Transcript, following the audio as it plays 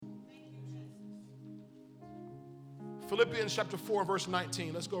Philippians chapter 4, verse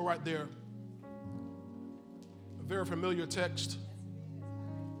 19. Let's go right there. A very familiar text.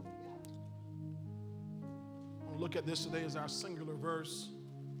 I want to look at this today as our singular verse.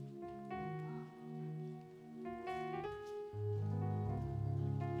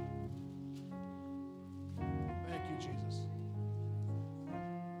 Thank you, Jesus.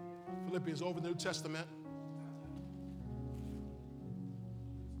 Philippians over the New Testament.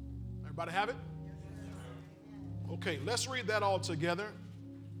 Everybody have it? Okay, let's read that all together.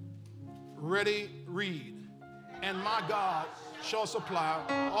 Ready, read. And my God shall supply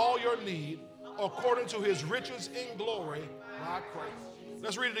all your need according to his riches in glory by Christ.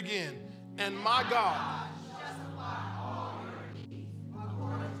 Let's read it again. And my God shall supply all your needs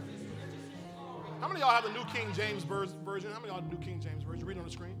according to his riches in glory. How many of y'all have the New King James version? How many of y'all have the New King James version? Read it on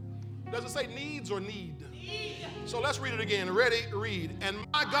the screen. Does it say needs or need? Need. So let's read it again. Ready, read. And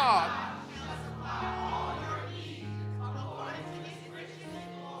my God shall supply all your needs according to his riches in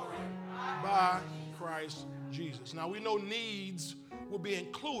glory by Christ Jesus. Now we know needs will be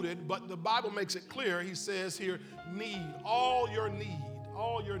included, but the Bible makes it clear. He says here, need, all your need,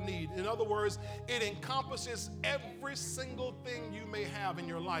 all your need. In other words, it encompasses every single thing you may have in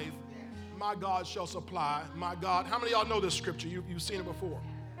your life. My God shall supply. My God, how many of y'all know this scripture? You've seen it before.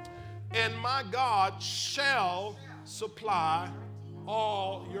 And my God shall supply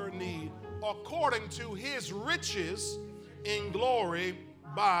all your need according to his riches in glory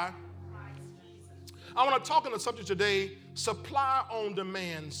by. I want to talk on the subject today, supply on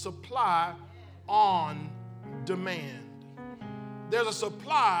demand. Supply on demand. There's a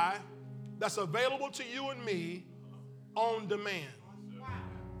supply that's available to you and me on demand.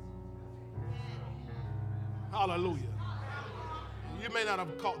 Hallelujah. You may not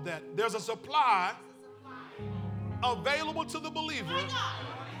have caught that. There's a supply available to the believer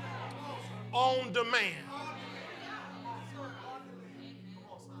on demand.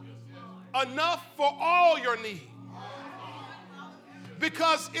 Enough for all your need.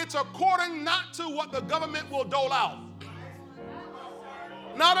 Because it's according not to what the government will dole out.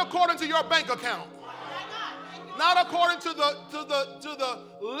 Not according to your bank account. Not according to the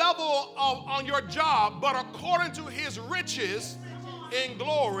level of on your job, but according to his riches in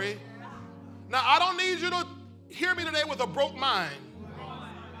glory. Now, I don't need you to hear me today with a broke mind.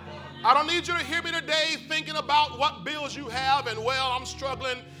 I don't need you to hear me today thinking about what bills you have and, well, I'm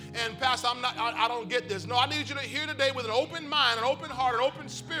struggling and Pastor, I don't get this. No, I need you to hear today with an open mind, an open heart, an open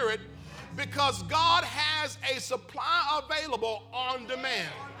spirit, because God has a supply available on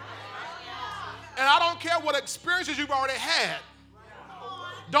demand. And I don't care what experiences you've already had.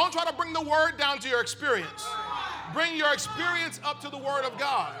 Don't try to bring the word down to your experience. Bring your experience up to the word of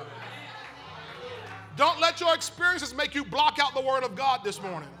God. Don't let your experiences make you block out the word of God this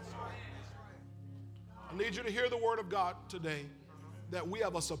morning. I need you to hear the word of God today, that we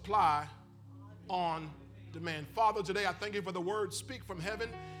have a supply on demand. Father, today I thank you for the word. Speak from heaven.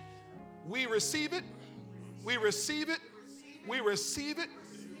 We receive it. We receive it. We receive it.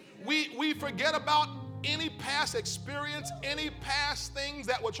 We forget about any past experience, any past things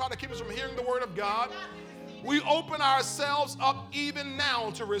that will try to keep us from hearing the word of God. We open ourselves up even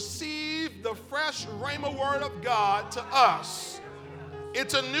now to receive the fresh rhema word of God to us.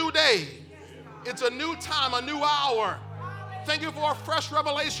 It's a new day. It's a new time, a new hour. Thank you for a fresh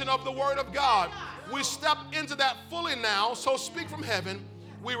revelation of the word of God. We step into that fully now, so speak from heaven.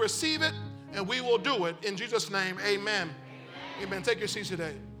 We receive it, and we will do it. In Jesus' name, amen. Amen. Take your seats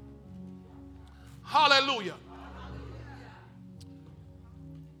today. Hallelujah.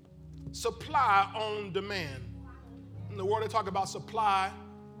 Supply on demand. In the word, they talk about supply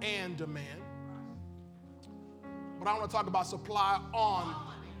and demand. But I want to talk about supply on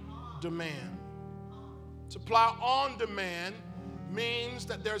demand. Supply on demand means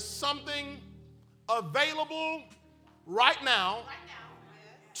that there's something available right now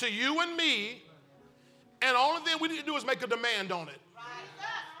to you and me, and the only thing we need to do is make a demand on it.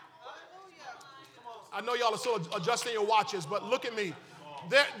 I know y'all are still adjusting your watches, but look at me.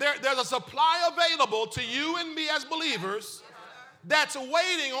 There's a supply available to you and me as believers that's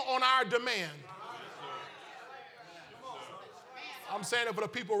waiting on our demand. I'm saying it for the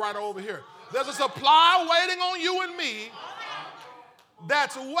people right over here. There's a supply waiting on you and me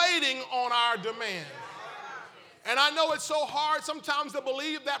that's waiting on our demand. And I know it's so hard sometimes to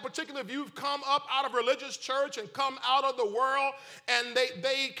believe that, particularly if you've come up out of religious church and come out of the world, and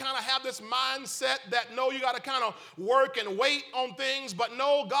they kind of have this mindset that, no, you got to kind of work and wait on things. But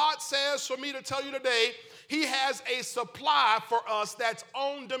no, God says for me to tell you today, he has a supply for us that's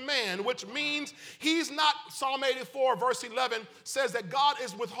on demand, which means he's not, Psalm 84 verse 11 says that God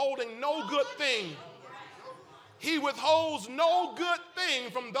is withholding no good thing He withholds no good thing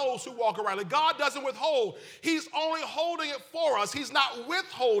from those who walk uprightly. God doesn't withhold. He's only holding it for us. He's not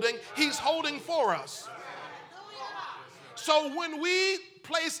withholding. He's holding for us. So when we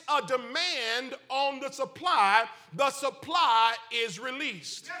place a demand on the supply is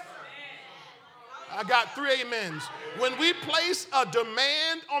released. I got 3 amens. When we place a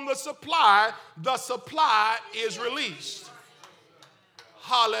demand on the supply is released.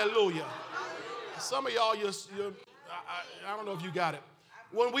 Hallelujah. Some of y'all, I don't know if you got it.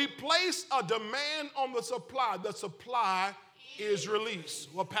 When we place a demand on the supply is released.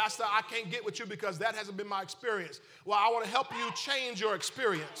 Well, Pastor, I can't get with you because that hasn't been my experience. Well, I want to help you change your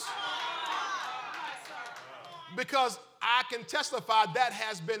experience. Because I can testify that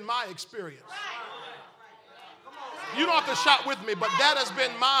has been my experience. You don't have to shout with me, but that has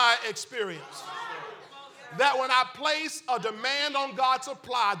been my experience. That when I place a demand on God's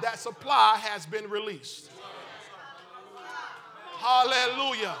supply, that supply has been released.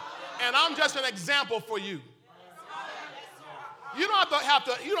 Hallelujah. And I'm just an example for you. You don't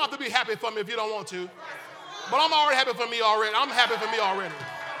have to be happy for me if you don't want to. But I'm already happy for me already. I'm happy for me already.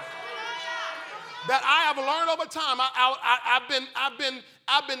 That I have learned over time.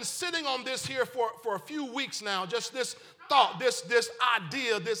 I've been sitting on this here for a few weeks now. Just this thought, this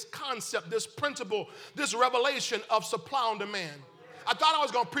idea, this concept, this principle, this revelation of supply on demand. I thought I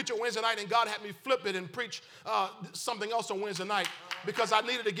was going to preach it Wednesday night, and God had me flip it and preach something else on Wednesday night because I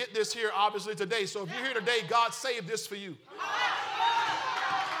needed to get this here, obviously, today. So if you're here today, God saved this for you.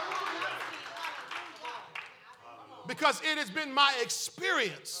 Because it has been my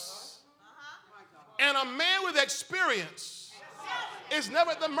experience. And a man with experience is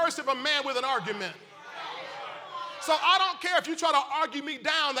never at the mercy of a man with an argument. So I don't care if you try to argue me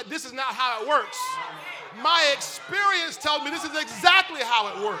down that this is not how it works. My experience tells me this is exactly how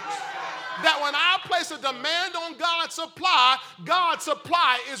it works. That when I place a demand on God's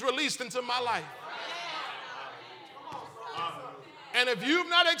supply is released into my life. And if you've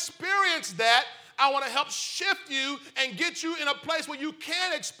not experienced that, I want to help shift you and get you in a place where you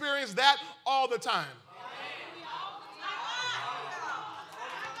can experience that all the time.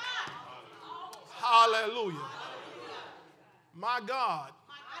 Hallelujah. My God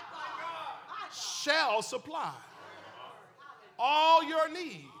shall supply all your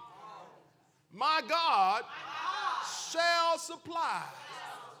need. My God shall supply.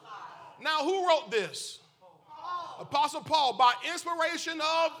 Now, who wrote this? Apostle Paul, by inspiration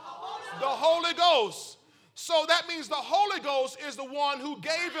of the Holy Ghost. So that means the Holy Ghost is the one who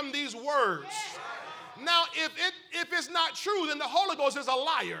gave him these words. Now, if it's not true, then the Holy Ghost is a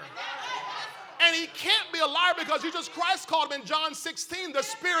liar. And he can't be a liar because Jesus Christ called him in John 16 the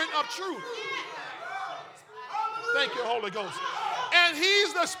Spirit of truth. Thank you, Holy Ghost. And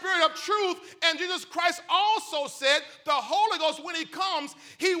he's the Spirit of truth. And Jesus Christ also said the Holy Ghost, when he comes,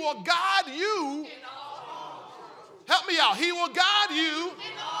 he will guide you. Help me out. He will guide you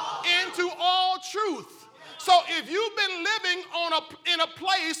into all truth. So if you've been living in a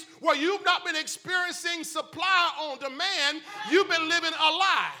place where you've not been experiencing supply on demand, you've been living a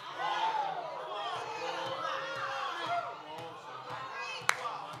lie.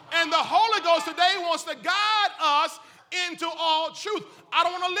 And the Holy Ghost today wants to guide us into all truth. I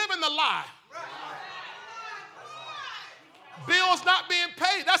don't want to live in the lie. Bills not being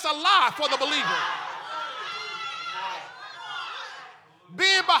paid, that's a lie for the believer.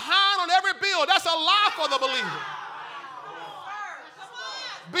 Being behind on every bill, that's a lie for the believer.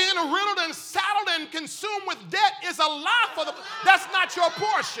 Being riddled and saddled and consumed with debt is a lie for the believer. That's not your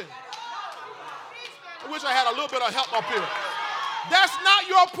portion. I wish I had a little bit of help up here. That's not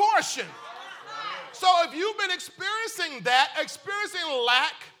your portion. So if you've been experiencing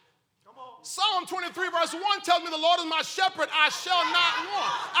lack, Psalm 23 verse 1 tells me the Lord is my shepherd, I shall not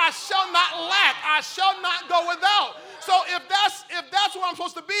want. I shall not lack. I shall not go without. So if that's where I'm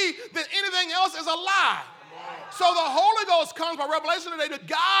supposed to be, then anything else is a lie. So the Holy Ghost comes by revelation today to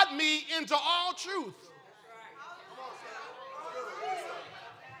guide me into all truth.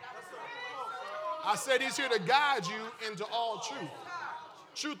 I said he's here to guide you into all truth.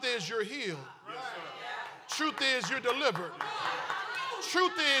 Truth is you're healed. Truth is you're delivered.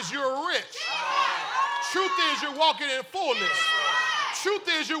 Truth is you're rich. Truth is you're walking in fullness. Truth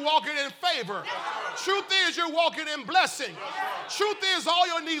is you're walking in favor. Truth is you're walking in blessing. Truth is all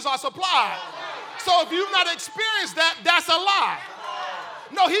your needs are supplied. So if you've not experienced that, that's a lie.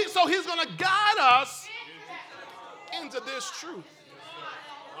 No, so he's going to guide us into this truth.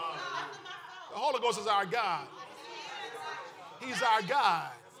 The Holy Ghost is our God. He's our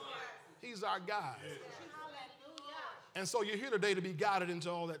guide. He's our guide. And so you're here today to be guided into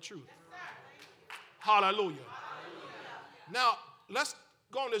all that truth. Hallelujah. Now, let's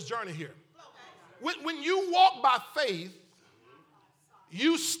go on this journey here. When you walk by faith,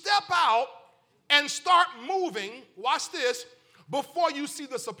 you step out and start moving, watch this, before you see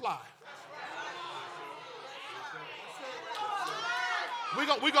the supply. We're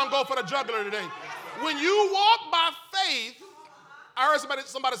going to go for the juggler today. When you walk by faith, I heard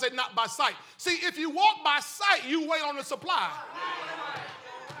somebody say not by sight. See, if you walk by sight, you wait on the supply.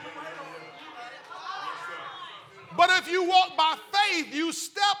 But if you walk by faith, you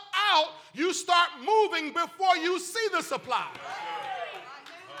step out, you start moving before you see the supply.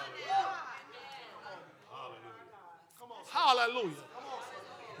 Hallelujah.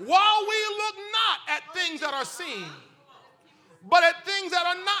 While we look not at things that are seen, but at things that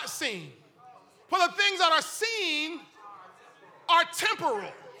are not seen. For the things that are seen are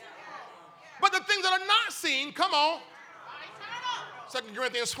temporal. But the things that are not seen, come on. 2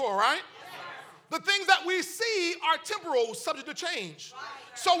 Corinthians 4, right? The things that we see are temporal, subject to change.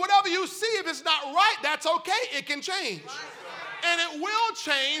 So whatever you see, if it's not right, that's okay. It can change. And it will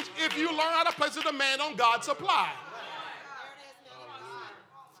change if you learn how to place a demand on God's supply.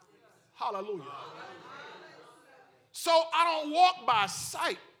 Hallelujah. So I don't walk by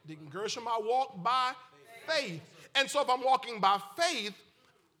sight, Deacon Gershom. I walk by faith. And so if I'm walking by faith,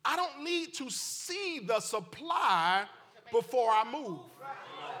 I don't need to see the supply before I move.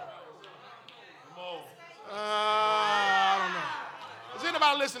 I don't know. Is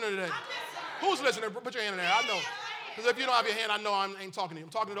anybody listening today? Who's listening? Put your hand in there. I know. Because if you don't have your hand, I know I ain't talking to you.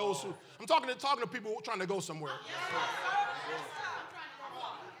 I'm talking to those who, I'm talking to people trying to go somewhere.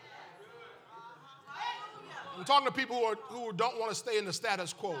 I'm talking to people who don't want to stay in the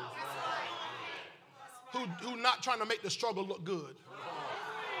status quo. Who not trying to make the struggle look good.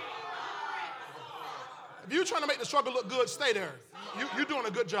 If you're trying to make the struggle look good, stay there. You're doing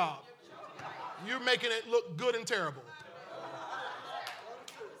a good job. You're making it look good and terrible.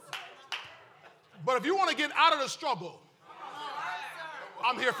 But if you want to get out of the struggle,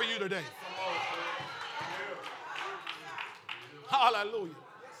 I'm here for you today. Hallelujah.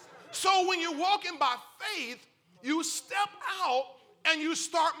 So when you're walking by faith, you step out and you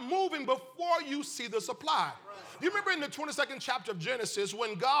start moving before you see the supply. You remember in the 22nd chapter of Genesis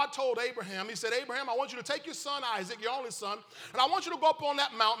when God told Abraham, he said, Abraham, I want you to take your son Isaac, your only son, and I want you to go up on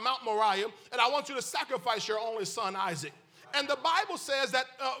that Mount Moriah, and I want you to sacrifice your only son Isaac. And the Bible says that,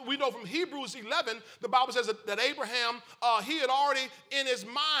 we know from Hebrews 11, the Bible says that Abraham, he had already in his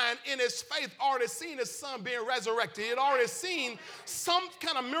mind, in his faith, already seen his son being resurrected. He had already seen some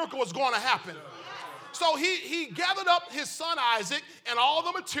kind of miracle was going to happen. So he gathered up his son Isaac and all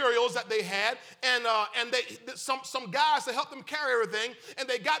the materials that they had, and some guys to help them carry everything. And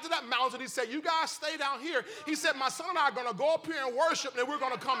they got to that mountain. He said, "You guys stay down here." He said, "My son and I are going to go up here and worship, and we're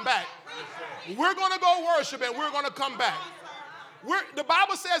going to come back. We're going to go worship, and we're going to come back." The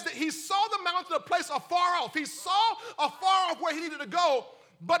Bible says that he saw the mountain, a place afar off. He saw afar off where he needed to go,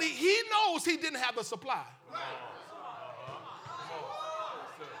 but he knows he didn't have the supply.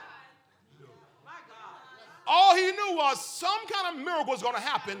 All he knew was some kind of miracle was going to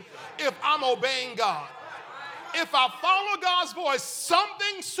happen if I'm obeying God. If I follow God's voice,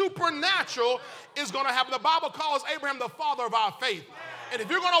 something supernatural is going to happen. The Bible calls Abraham the father of our faith. And if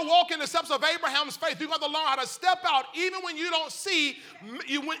you're going to walk in the steps of Abraham's faith, you're going to learn how to step out even when you don't see,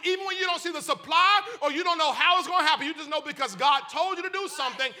 even when you don't see the supply or you don't know how it's going to happen. You just know because God told you to do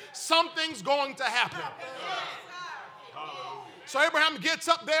something, something's going to happen. So Abraham gets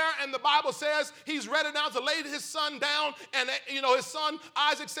up there, and the Bible says he's ready now to lay his son down. And, his son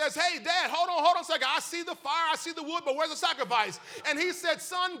Isaac says, "Hey, Dad, hold on a second. I see the fire, I see the wood, but where's the sacrifice?" And he said,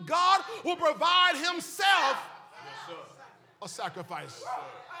 "Son, God will provide himself a sacrifice."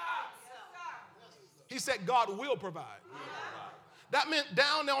 He said, "God will provide." That meant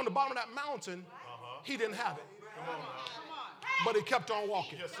down there on the bottom of that mountain, he didn't have it. But he kept on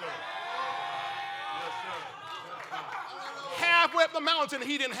walking. Halfway up the mountain,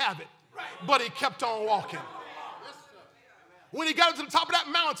 he didn't have it, but he kept on walking. When he got up to the top of that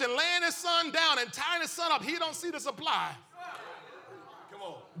mountain, laying his son down and tying his son up, he don't see the supply.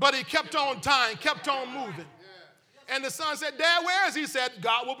 But he kept on tying, kept on moving. And the son said, "Dad, where is he?" He said,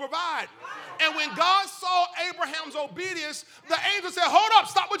 "God will provide." And when God saw Abraham's obedience, the angel said, "Hold up,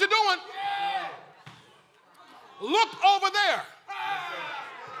 stop what you're doing. Look over there."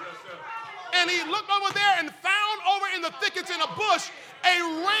 And he looked over there and found over in the thickets in a bush a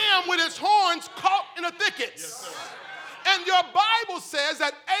ram with its horns caught in the thickets. And your Bible says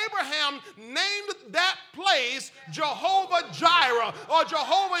that Abraham named that place Jehovah Jireh or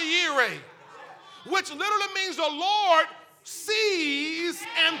Jehovah Yireh, which literally means the Lord sees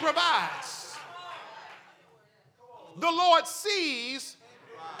and provides. The Lord sees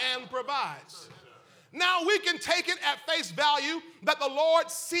and provides. Now we can take it at face value that the Lord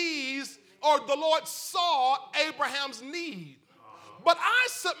sees or the Lord saw Abraham's need. But I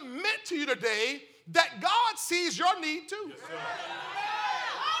submit to you today that God sees your need too. Yes,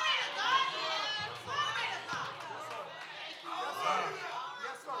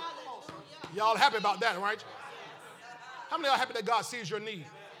 y'all happy about that, right? How many of y'all happy that God sees your need?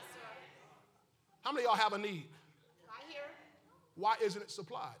 How many of y'all have a need? Why isn't it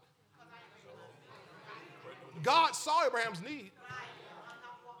supplied? God saw Abraham's need.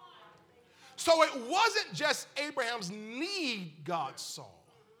 So it wasn't just Abraham's need God saw.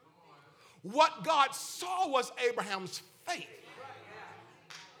 What God saw was Abraham's faith.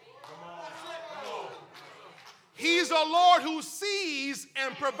 He's a Lord who sees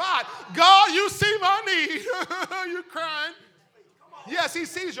and provides. God, you see my need. You're crying. Yes, he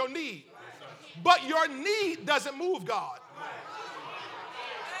sees your need. But your need doesn't move God.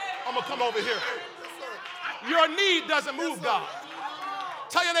 I'm going to come over here. Your need doesn't move God.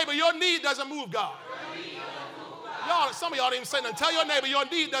 Tell your neighbor, your need doesn't move God. Y'all, some of y'all didn't even say nothing. Tell your neighbor, your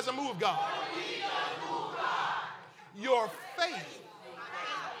need doesn't move God. Your faith.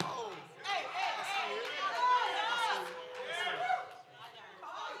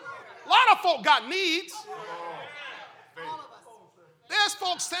 A lot of folk got needs. There's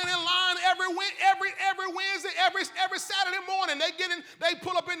folks standing in line every Wednesday, every Saturday morning. They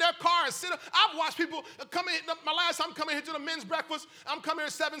pull up in their car and sit up. I've watched people come in. My last time coming here to the men's breakfast, I'm coming here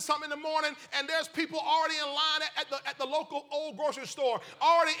at 7-something in the morning, and there's people already in line at the local old grocery store,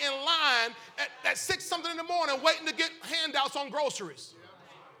 already in line at 6-something in the morning, waiting to get handouts on groceries.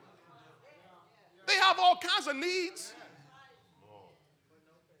 They have all kinds of needs,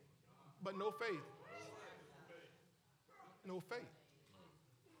 but no faith. No faith.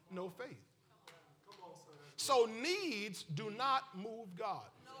 No faith. So needs do not move God.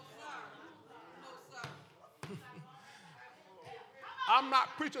 I'm not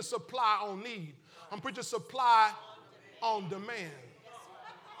preaching supply on need. I'm preaching supply on demand.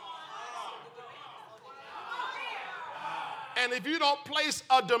 And if you don't place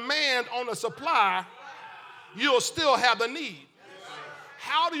a demand on the supply, you'll still have the need.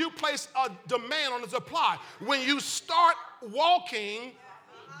 How do you place a demand on the supply? When you start walking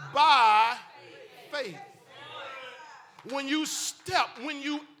by faith. When you step, when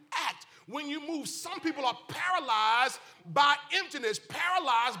you act, when you move. Some people are paralyzed by emptiness,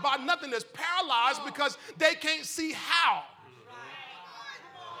 paralyzed by nothingness, paralyzed because they can't see how.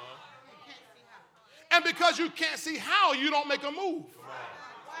 And because you can't see how, you don't make a move.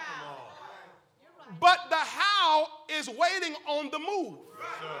 But the how is waiting on the move.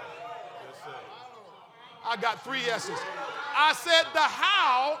 I got 3 yeses. I said the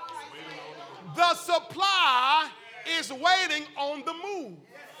how, the supply is waiting on the move.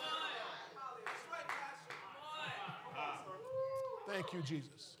 Thank you,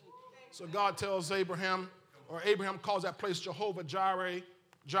 Jesus. So God tells Abraham, or Abraham calls that place Jehovah Jireh,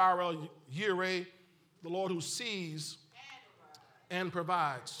 Yireh, the Lord who sees and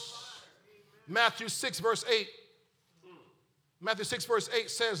provides. Matthew 6, verse 8. Matthew 6, verse 8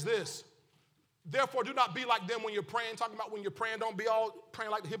 says this. Therefore, do not be like them when you're praying. Talking about when you're praying, don't be all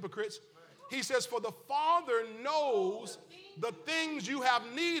praying like the hypocrites. He says, for the Father knows the things you have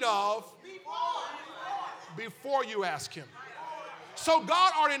need of before you ask him. So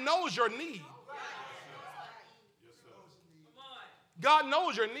God already knows your need. God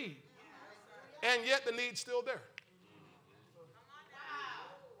knows your need. And yet the need's still there.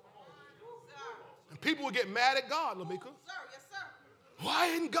 And people will get mad at God, Lamika. Why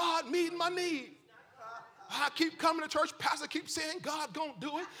isn't God meeting my need? I keep coming to church, pastor keeps saying God gonna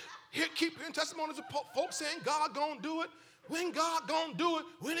do it. Keep hearing testimonies of folks saying God gonna do it. When God gonna do it?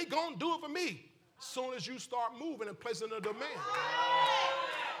 When he gonna do it for me? As soon as you start moving and placing a demand.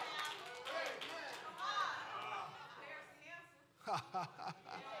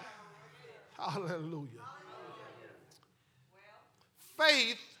 Hallelujah.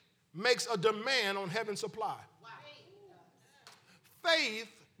 Faith makes a demand on heaven's supply. Faith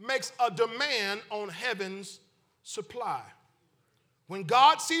makes a demand on heaven's supply. When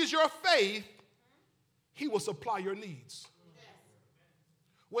God sees your faith, he will supply your needs.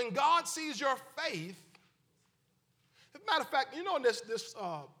 When God sees your faith, as a matter of fact, you know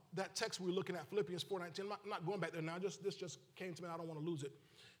that text we were looking at, Philippians 4:19. I'm not going back there now. This just came to me. I don't want to lose it.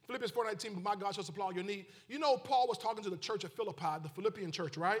 Philippians 4:19, my God shall supply all your need. You know, Paul was talking to the church of Philippi, the Philippian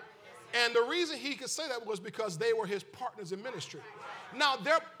church, right? And the reason he could say that was because they were his partners in ministry. Now,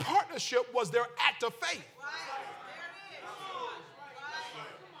 their partnership was their act of faith.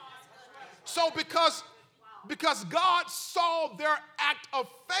 So because Because God saw their act of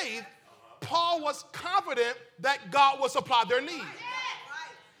faith, Paul was confident that God would supply their need.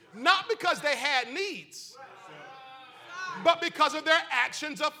 Not because they had needs, but because of their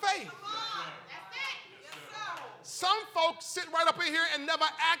actions of faith. Some folks sit right up in here and never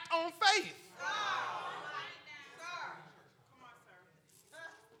act on faith.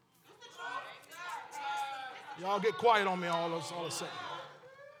 Y'all get quiet on me all of a sudden.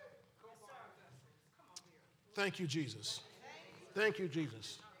 Thank you, Jesus. Thank you,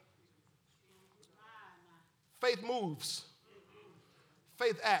 Jesus. Faith moves.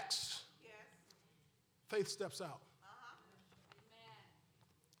 Faith acts. Faith steps out.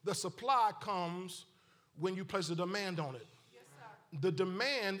 The supply comes when you place a demand on it. The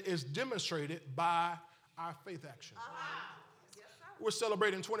demand is demonstrated by our faith action. We're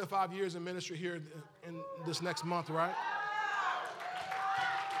celebrating 25 years in ministry here in this next month, right?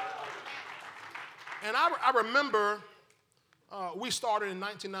 And I remember we started in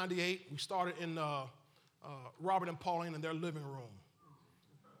 1998. We started in Robert and Pauline in their living room.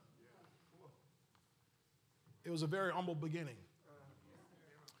 It was a very humble beginning.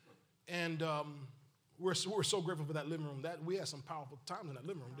 And we're so grateful for that living room. That we had some powerful times in that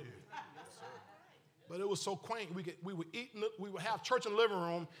living room, didn't we? But it was so quaint. We would have church in the living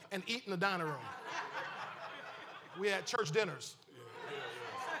room and eat in the dining room. We had church dinners.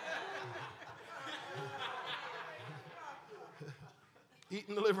 Eat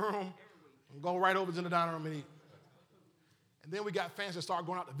in the living room and go right over to the dining room and eat. And then we got fans that started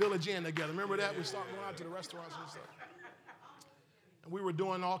going out to Village Inn together. Remember that? We started going out to the restaurants and stuff. And we were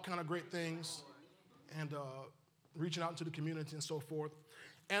doing all kind of great things and reaching out into the community and so forth.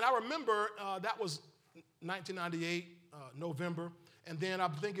 And I remember that was 1998, November. And then I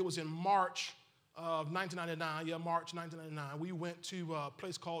think it was in March of 1999. Yeah, March 1999. We went to a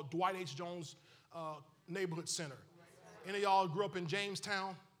place called Dwight H. Jones Neighborhood Center. Any of y'all grew up in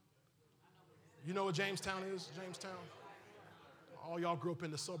Jamestown? You know what Jamestown is? Jamestown? All y'all grew up in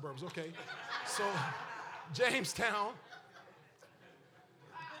the suburbs. Okay. So Jamestown.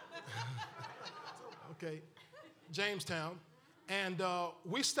 Okay. Jamestown. And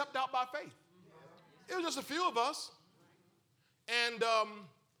we stepped out by faith. It was just a few of us. And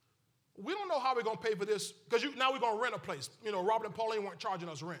we don't know how we're going to pay for this because now we're going to rent a place. You know, Robert and Pauline weren't charging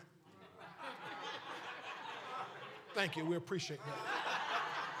us rent. Thank you. We appreciate that.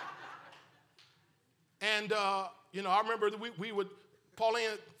 And, you know, I remember we would,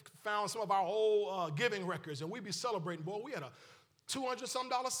 Pauline found some of our old giving records, and we'd be celebrating. Boy, we had a $200-some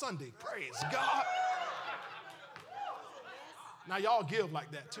Sunday. Praise God. Now, y'all give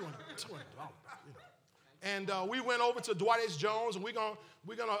like that, $200. You know. And we went over to Dwight H. Jones, and we're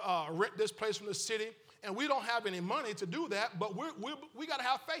gonna rent this place from the city. And we don't have any money to do that, but we got to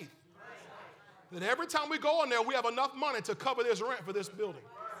have faith. That every time we go in there, we have enough money to cover this rent for this building.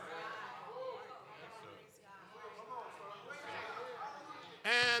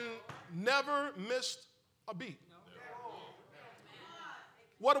 And never missed a beat.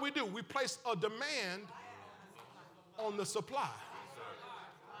 What do? We placed a demand on the supply.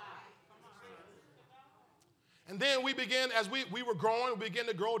 And then we began, as we were growing, we began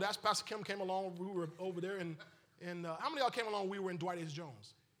to grow. That's Pastor Kim came along. We were over there. And how many of y'all came along? We were in Dwight H.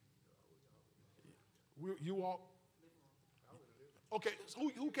 Jones. You all? Okay, so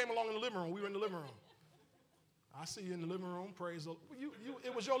who came along in the living room? We were in the living room. I see you in the living room. Praise the Lord.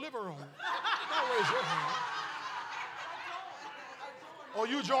 It was your living room. Don't raise your hand. Oh,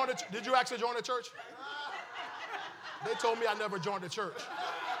 you joined did you actually join the church? They told me I never joined the church.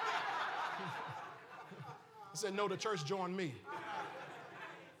 I said, no, the church joined me.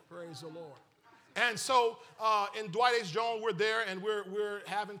 Praise the Lord. And so in Dwight H. Jones, we're there, and we're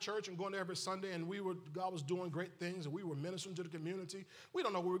having church and going there every Sunday, and God was doing great things, and we were ministering to the community. We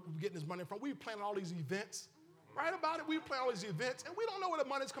don't know where we're getting this money from. We were planning all these events. Right about it, we were planning all these events, and we don't know where the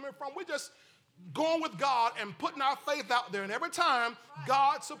money's coming from. We're just going with God and putting our faith out there, and every time,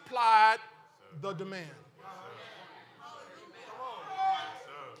 God supplied the demand.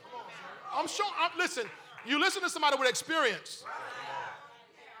 Listen, you listen to somebody with experience.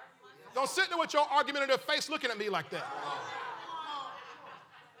 Don't sit there with your argumentative face looking at me like that.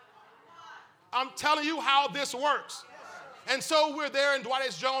 I'm telling you how this works. And so we're there in Dwight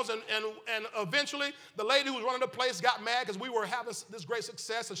H. Jones, and eventually the lady who was running the place got mad because we were having this great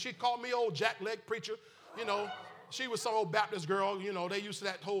success, and she called me old jackleg preacher. You know, she was some old Baptist girl. You know, they used to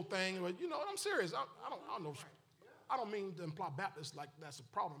that whole thing. But, you know, I'm serious. I don't mean to imply Baptist like that's a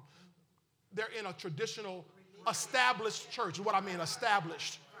problem. They're in a traditional, established church. What I mean,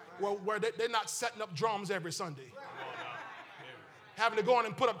 established. Where they're not setting up drums every Sunday. Having to go in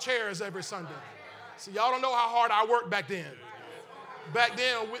and put up chairs every Sunday. See, y'all don't know how hard I worked back then. Back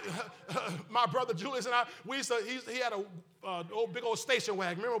then, my brother Julius and I, he had a big old station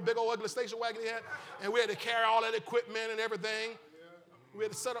wagon. Remember a big old ugly station wagon he had? And we had to carry all that equipment and everything. We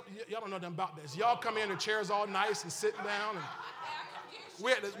had to set up, y'all don't know nothing about this. Y'all come in, the chairs all nice and sitting down. And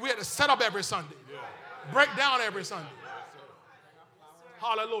we had to set up every Sunday. Break down every Sunday.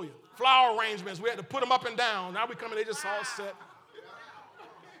 Hallelujah. Flower arrangements, we had to put them up and down. Now we come in, they just all set.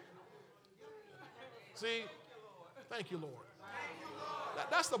 See, thank you, Lord.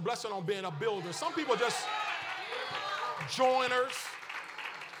 That's the blessing on being a builder. Some people are just joiners.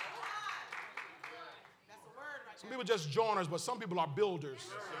 Some people are just joiners, but some people are builders.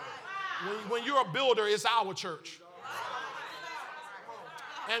 When you're a builder, it's our church.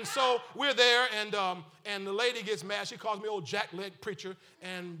 And so we're there, and the lady gets mad. She calls me old jackleg preacher,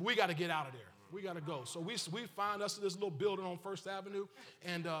 and we got to get out of there. We got to go. So we find us this little building on First Avenue,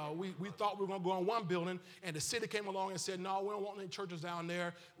 and we thought we were going to go in one building, and the city came along and said, no, we don't want any churches down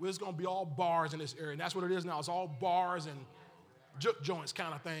there. It's going to be all bars in this area, and that's what it is now. It's all bars and juke joints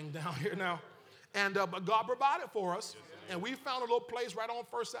kind of thing down here now. And but God provided for us, and we found a little place right on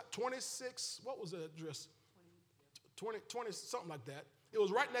First Avenue, 26, what was the address? 20, something like that. It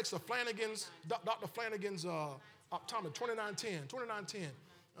was right next to Flanagan's, Dr. Flanagan's, 2910.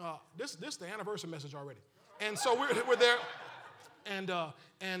 This is the anniversary message already. And so we're there, and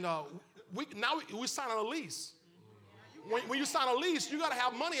we sign on a lease. When you sign a lease, you got to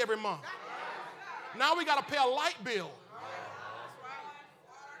have money every month. Now we got to pay a light bill.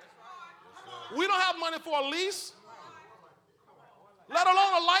 We don't have money for a lease, let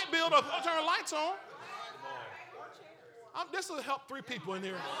alone a light bill to turn the lights on. This will help 3 people in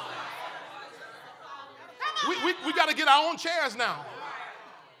here. We got to get our own chairs now.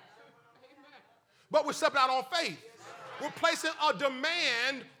 But we're stepping out on faith. We're placing a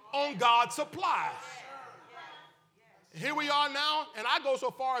demand on God's supply. Here we are now, and I go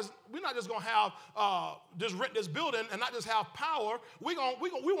so far as we're not just going to have just rent this building and not just have power. We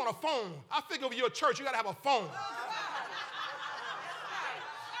want a phone. I figure if you're a church, you got to have a phone.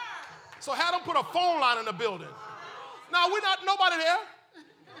 So have them put a phone line in the building. Now, nobody there.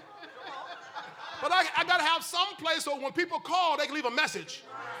 But I got to have some place so when people call, they can leave a message.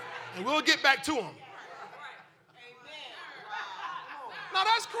 And we'll get back to them. Now,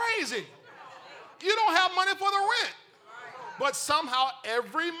 that's crazy. You don't have money for the rent. But somehow,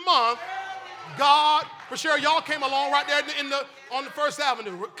 every month, God, for sure, y'all came along right there on the First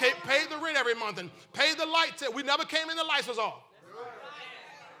Avenue, paid the rent every month and paid the lights. We never came in, the lights was off.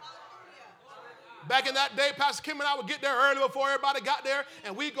 Back in that day, Pastor Kim and I would get there early before everybody got there,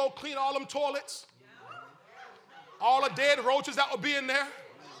 and we'd go clean all them toilets. All the dead roaches that would be in there.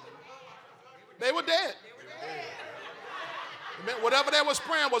 They were dead. It meant whatever they were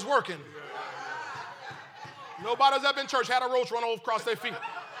spraying was working. Nobody's ever in church had a roach run over across their feet.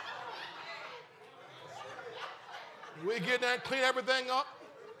 We get there and clean everything up.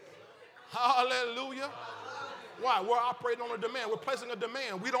 Hallelujah. Why? We're operating on a demand. We're placing a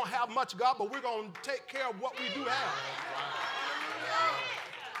demand. We don't have much, God, but we're going to take care of what we do have.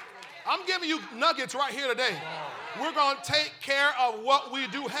 I'm giving you nuggets right here today. We're going to take care of what we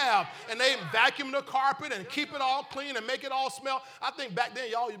do have. And they vacuum the carpet and keep it all clean and make it all smell. I think back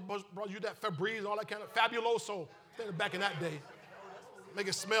then, y'all brought you that Febreze, all that kind of Fabuloso. I think back in that day. Make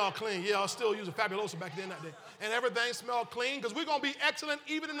it smell clean. Yeah, I was still using Fabuloso back then that day. And everything smelled clean because we're going to be excellent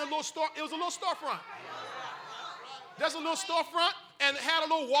even in the little store. It was a little storefront. Just a little storefront and had a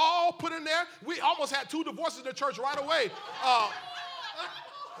little wall put in there. We almost had 2 divorces in the church right away.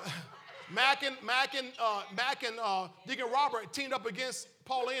 Mac and Deacon Robert teamed up against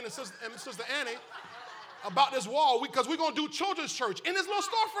Pauline and Sister Annie about this wall because we're going to do children's church in this little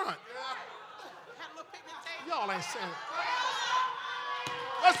storefront. Y'all ain't saying it.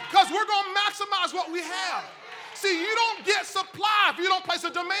 Because we're going to maximize what we have. See, you don't get supply if you don't place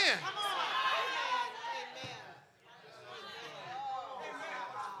a demand.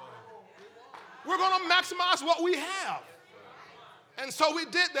 We're going to maximize what we have. And so we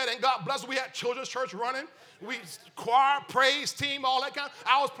did that, and God bless us. We had children's church running. We choir, praise team, all that kind of.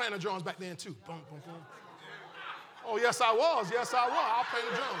 I was playing the drums back then too. Boom, boom, boom. Oh, yes, I was. Yes, I was. I was playing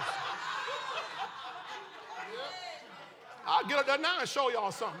the drums. I'll get up there now and show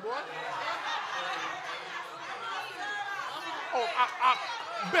y'all something, boy. Oh,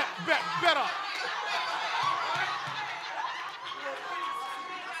 bet up.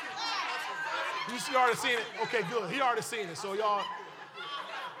 You already seen it? Okay, good. He already seen it. So y'all.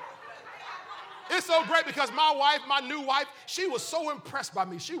 It's so great because my new wife, she was so impressed by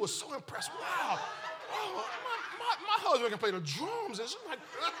me. She was so impressed. Wow. Oh, my husband can play the drums. And she's like,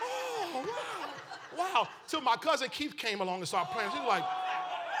 oh, wow. Wow. Till my cousin Keith came along and started playing. She was like,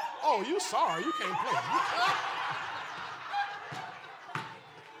 oh, you sorry. You can't play.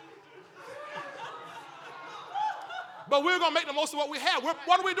 But we're going to make the most of what we have.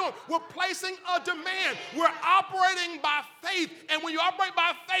 What are we doing? We're placing a demand. We're operating by faith. And when you operate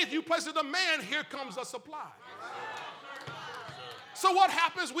by faith, you place a demand, here comes the supply. So what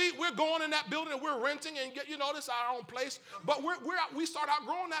happens? We're going in that building and we're renting and this is our own place. But we start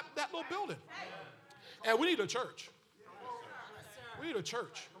outgrowing that little building. And we need a church. We need a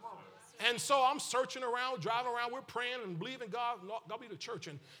church. And so I'm searching around, driving around. We're praying and believing God be the church.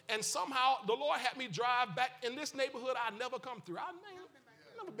 And somehow the Lord had me drive back in this neighborhood I'd never come through. I've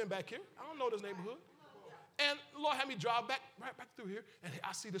never been back here. I don't know this neighborhood. And the Lord had me drive right back through here. And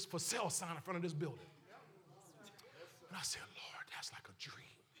I see this for sale sign in front of this building. And I said, Lord, that's like a dream.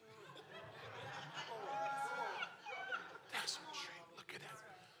 That's a dream. Look at that.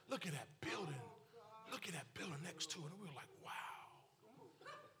 Look at that building. Look at that building next to it. And we were like, wow.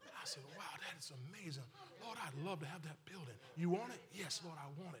 I said, wow, that is amazing. Lord, I'd love to have that building. You want it? Yes, Lord, I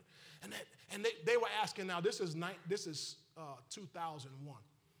want it. And they were asking, now this is 2001.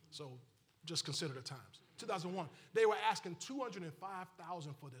 So just consider the times. 2001. They were asking $205,000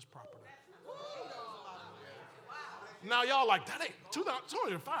 for this property. Now y'all like, that ain't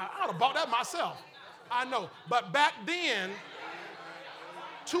 205. I would have bought that myself. I know. But back then,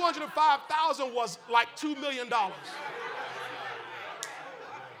 205,000 was like $2 million.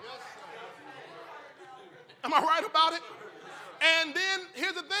 Am I right about it? And then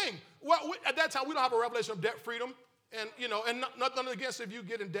here's the thing. Well, at that time, we don't have a revelation of debt freedom. And, and nothing against if you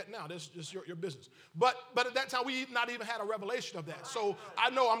get in debt now. That's just your business. But at that time, we not even had a revelation of that. So I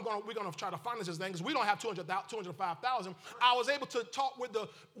know we're going to try to finance this thing because we don't have 205,000. I was able to talk with the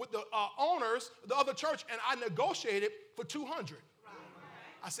owners, the other church, and I negotiated for 200.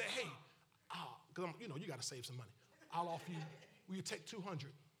 I said, hey, because you got to save some money. I'll offer you, will you take 200?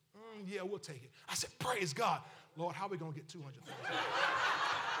 Yeah, we'll take it. I said, praise God. Lord, how are we going to get 200,000?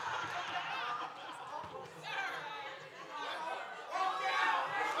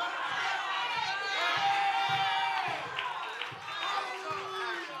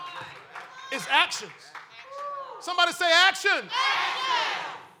 It's actions. Somebody say action.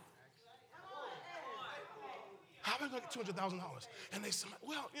 How are we going to get $200,000? And they said,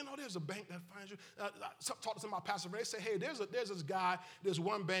 well, there's a bank that finds you. Talk to some of my pastors. They say, hey, there's this guy, there's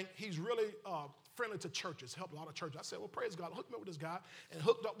one bank. He's really friendly to churches, helped a lot of churches. I said, well, praise God. Hook me up with this guy and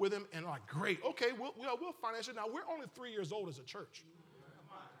hooked up with him. And like, great. Okay, we'll finance it. Now, we're only 3 years old as a church.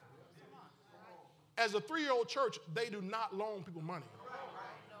 As a 3-year-old church, they do not loan people money.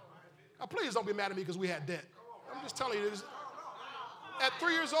 Now, please don't be mad at me because we had debt. I'm just telling you this. At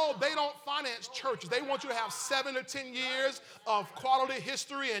 3 years old, they don't finance churches. They want you to have 7 to 10 years of quality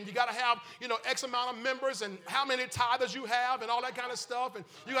history, and you got to have, X amount of members and how many tithers you have and all that kind of stuff, and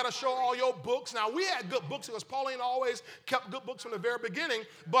you got to show all your books. Now, we had good books because Pauline always kept good books from the very beginning,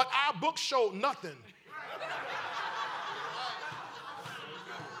 but our books showed nothing.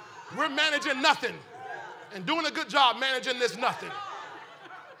 We're managing nothing and doing a good job managing this nothing.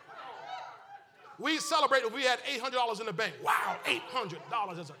 We celebrated if we had $800 in the bank. Wow,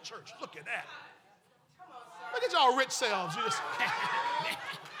 $800 as a church. Look at that. Look at y'all rich selves. You just,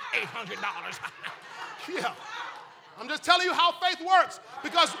 $800. Yeah. I'm just telling you how faith works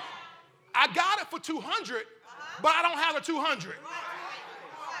because I got it for 200, but I don't have a 200.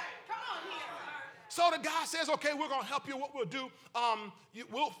 So the guy says, okay, we're going to help you. What we'll do, we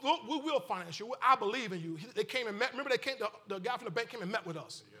will finance you. I believe in you. They came and met. Remember, the guy from the bank came and met with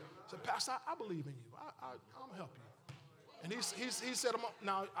us. Said, Pastor, I believe in you. I'm going to help you. And he said,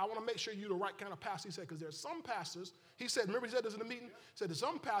 now, I want to make sure you're the right kind of pastor. He said, because there's some pastors, he said, remember he said this in the meeting? He said, there's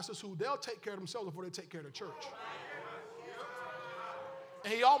some pastors who they'll take care of themselves before they take care of the church.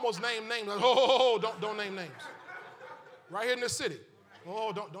 And he almost named names. Like, don't name names. Right here in this city.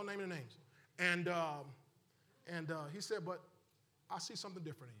 Don't name the names. And he said, but I see something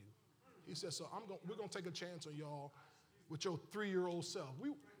different in you. He said, so we're going to take a chance on y'all with your 3-year-old self.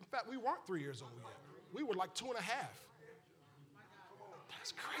 In fact, we weren't 3 years old yet. We were like 2.5.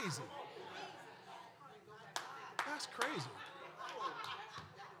 That's crazy. That's crazy.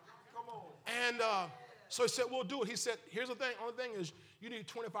 And so he said, we'll do it. He said, here's the thing. Only thing is you need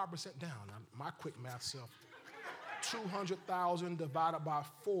 25% down. Now, my quick math self, 200,000 divided by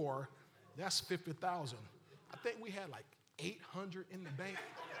 4, that's 50,000. I think we had like 800 in the bank.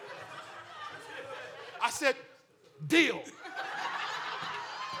 I said, deal.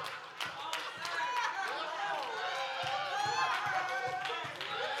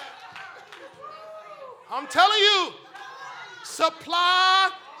 I'm telling you,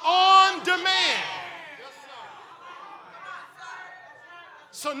 supply on demand.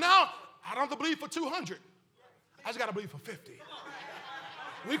 So now, I don't have to believe for 200. I just got to believe for 50.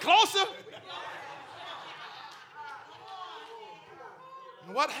 We closer?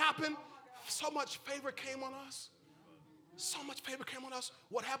 And what happened? So much favor came on us. So much favor came on us.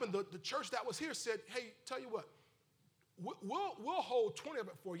 What happened? The church that was here said, hey, tell you what, we'll hold 20 of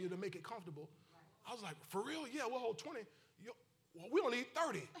it for you to make it comfortable. I was like, for real? Yeah, we'll hold 20. Well, we don't need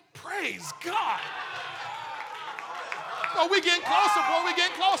 30. Praise God. So we getting closer, boy. We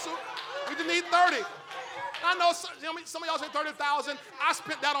getting closer. We just need 30. I know some of y'all say 30,000. I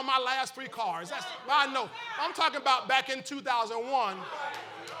spent that on my last 3 cars. That's I know. I'm talking about back in 2001.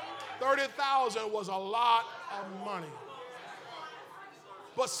 30,000 was a lot of money.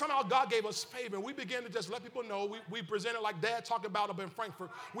 But somehow God gave us favor. We began to just let people know. We presented, like Dad talked about up in Frankfurt,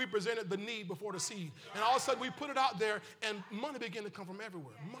 we presented the need before the seed. And all of a sudden we put it out there and money began to come from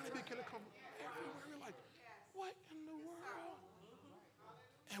everywhere. Money began to come from everywhere. We're like, what in the world?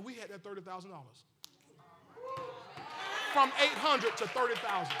 And we had that $30,000. From 800 to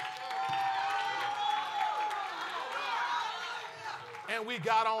 30,000. And we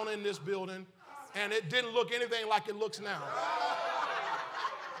got on in this building and it didn't look anything like it looks now.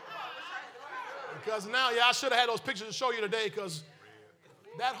 Because now, I should have had those pictures to show you today because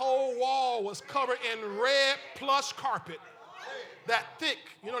that whole wall was covered in red plush carpet. That thick,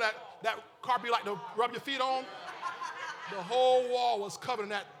 you know that carpet you like to rub your feet on? The whole wall was covered in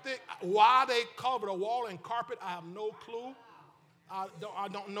that thick. Why they covered a wall in carpet, I have no clue. I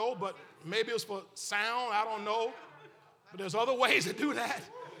don't know, but maybe it was for sound. I don't know. But there's other ways to do that.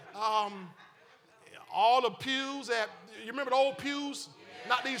 All the pews you remember the old pews?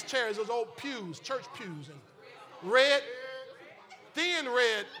 Not these chairs, those old pews, church pews. And red, thin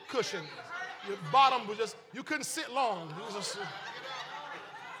red cushion. Your bottom was just, you couldn't sit long. It was just,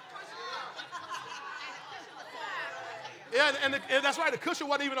 yeah, and that's right, the cushion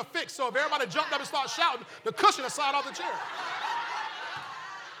wasn't even affixed. So if everybody jumped up and started shouting, the cushion would slide off the chair.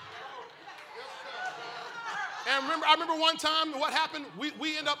 And I remember one time what happened, we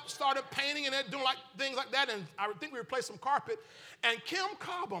ended up started painting and doing things like that, and I think we replaced some carpet. And Kim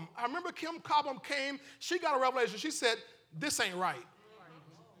Cobham, I remember Kim Cobham came, she got a revelation. She said, this ain't right.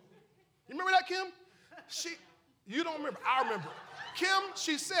 You remember that, Kim? You don't remember, I remember. Kim,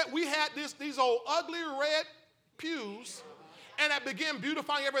 she said we had these old ugly red pews, and I began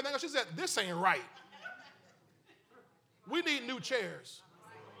beautifying everything. She said, this ain't right. We need new chairs.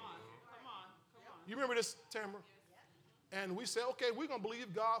 You remember this, Tamara? And we said, okay, we're going to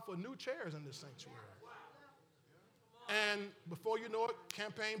believe God for new chairs in this sanctuary. And before you know it,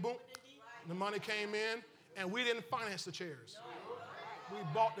 campaign, boom, the money came in, and we didn't finance the chairs. We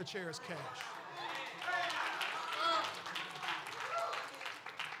bought the chairs cash.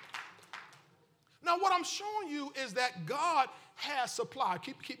 Now, what I'm showing you is that God has supply.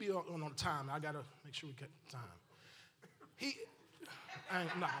 Keep me on time. I got to make sure we get time. I'm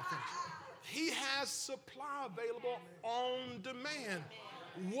not going to finish. He has supply available on demand.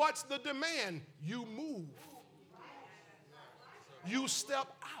 What's the demand? You move. You step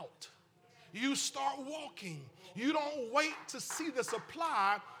out. You start walking. You don't wait to see the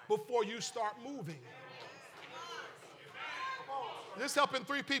supply before you start moving. This helping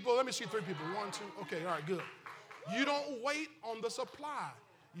 3 people. Let me see 3 people. 1, 2. Okay, all right, good. You don't wait on the supply.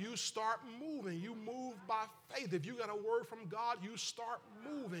 You start moving. You move by faith. If you got a word from God, you start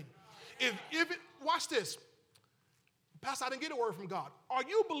moving. Watch this. Pastor, I didn't get a word from God. Are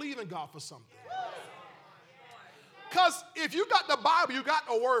you believing God for something? Because if you got the Bible, you got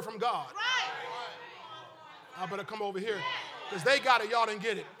a word from God. I better come over here because they got it. Y'all didn't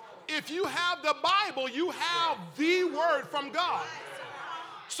get it. If you have the Bible, you have the word from God.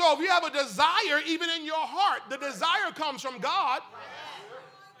 So if you have a desire, even in your heart, the desire comes from God.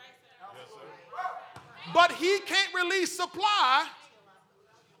 But he can't release supply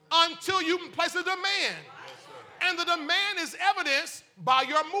until you place a demand. And the demand is evidenced by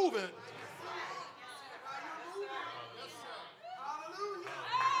your movement.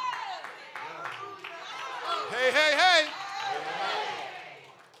 Hey.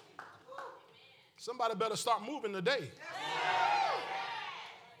 Somebody better start moving today.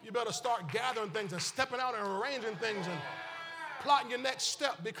 You better start gathering things and stepping out and arranging things and plotting your next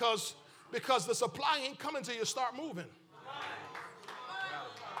step because the supply ain't coming till you start moving.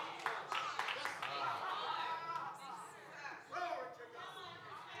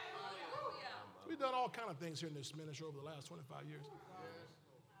 We've done all kind of things here in this ministry over the last 25 years.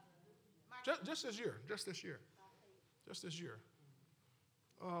 Just this year.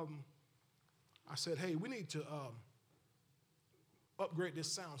 I said, hey, we need to upgrade this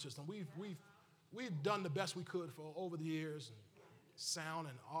sound system. We've done the best we could for over the years, and sound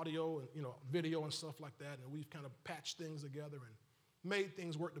and audio and video and stuff like that, and we've kind of patched things together and made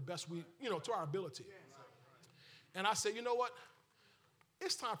things work the best we to our ability. And I said, you know what?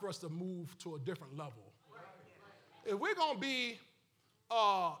 It's time for us to move to a different level. If we're going to be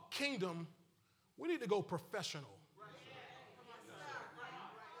kingdom, we need to go professional.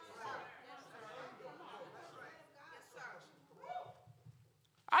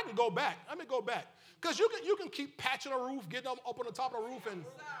 I can go back. Let me go back. Because you can keep patching a roof, getting up on the top of the roof and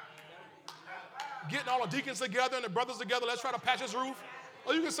getting all the deacons together and the brothers together. Let's try to patch this roof.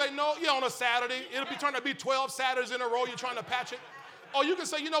 Or you can say, no, on a Saturday. It'll be trying to be 12 Saturdays in a row. You're trying to patch it. Or you can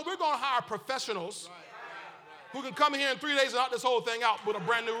say, we're going to hire professionals who can come here in 3 days and knock this whole thing out with a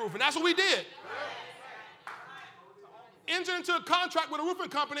brand new roof. And that's what we did. Enter into a contract with a roofing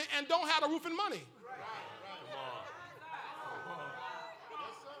company and don't have the roofing money.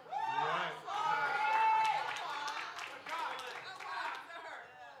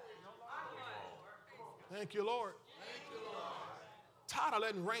 Thank you, Lord. Tired of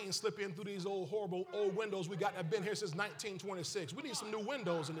letting rain slip in through these horrible old windows we got that have been here since 1926. We need some new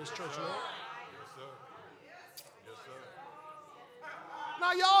windows in this church, Lord. Yes, sir. Yes, sir.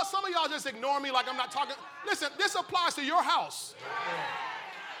 Now, y'all, some of y'all just ignore me like I'm not talking. Listen, this applies to your house.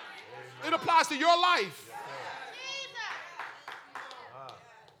 It applies to your life.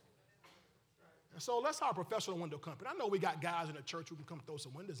 And so let's hire a professional window company. I know we got guys in the church who can come throw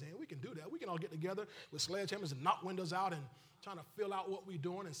some windows in. We can do that. We can all get together with sledgehammers and knock windows out and trying to fill out what we're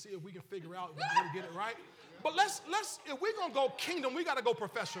doing and see if we can figure out if we can get it right. But let's if we're going to go kingdom, we got to go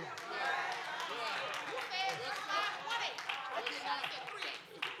professional.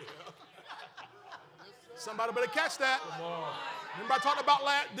 Somebody better catch that. Remember I talked about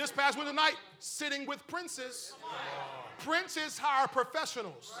this past Wednesday night, sitting with princes. Princes hire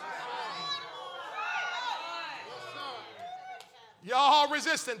professionals. Y'all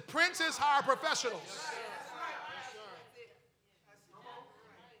resistant. Princes hire professionals.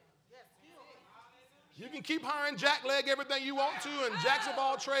 You can keep hiring jackleg everything you want to and jacks of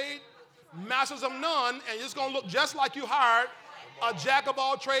all trade, masters of none, and it's going to look just like you hired a jack of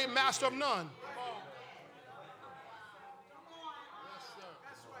all trade, master of none.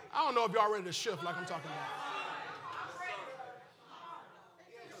 I don't know if y'all ready to shift like I'm talking about.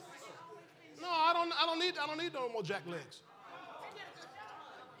 No, I don't need no more jacklegs.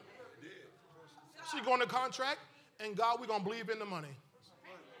 So you go on the contract, and God, we're going to believe in the money.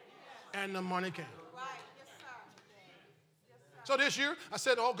 And the money came. So this year, I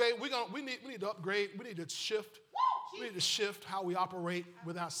said, okay, we need to upgrade. We need to shift. We need to shift how we operate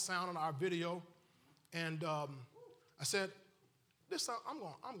with our sound and our video. And I said, this time I'm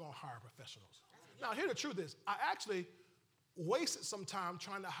going to hire professionals. Now, here the truth is, I actually wasted some time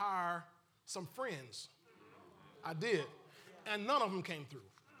trying to hire some friends. I did. And none of them came through.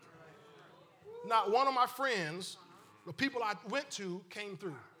 Not one of my friends, the people I went to, came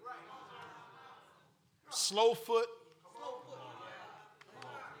through. Slow foot.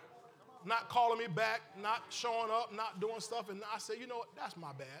 Not calling me back, not showing up, not doing stuff. And I said, you know what? That's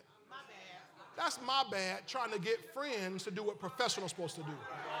my bad. That's my bad, trying to get friends to do what professionals are supposed to do.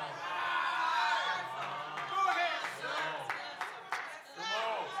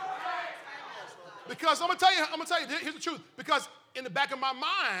 Because I'm gonna tell you, here's the truth. Because in the back of my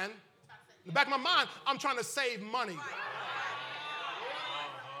mind, I'm trying to save money.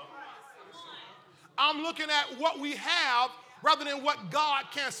 I'm looking at what we have rather than what God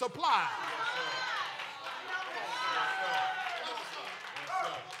can supply.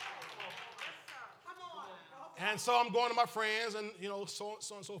 And so I'm going to my friends and, so on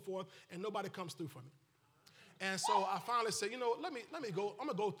and so forth, and nobody comes through for me. And so I finally said, let me go. I'm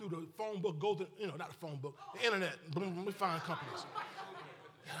going to go through the phone book, not the phone book, the internet. Boom, let me find companies.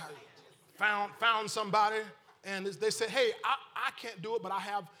 Found somebody, and they said, hey, I can't do it, but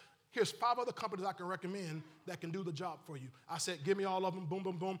here's 5 other companies I can recommend that can do the job for you. I said, give me all of them, boom,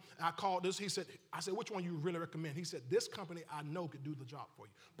 boom, boom. And I called this. I said, which one you really recommend? He said, this company I know could do the job for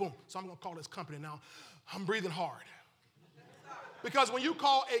you. Boom. So I'm going to call this company now. I'm breathing hard. Because when you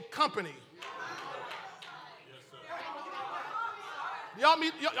call a company, y'all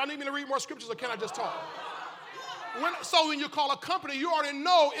need me to read more scriptures, or can I just talk? When you call a company, you already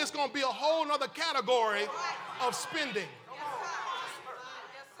know it's going to be a whole other category of spending.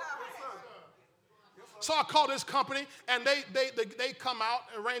 So I called this company, and they come out,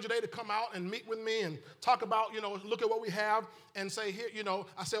 arrange a day to come out and meet with me and talk about, look at what we have and say, here,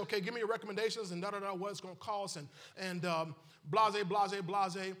 I say, okay, give me your recommendations and what it's going to cost. And blase, blase,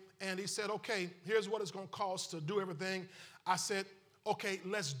 blase. And he said, okay, here's what it's going to cost to do everything. I said, okay,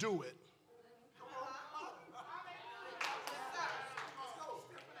 let's do it.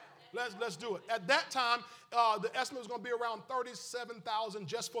 Let's do it. At that time, the estimate was going to be around $37,000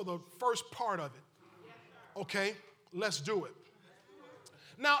 just for the first part of it. Okay, let's do it.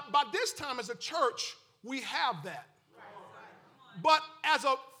 Now, by this time as a church, we have that. But as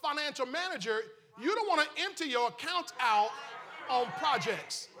a financial manager, you don't want to empty your account out on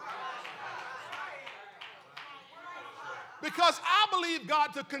projects. Because I believe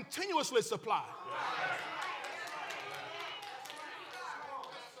God to continuously supply.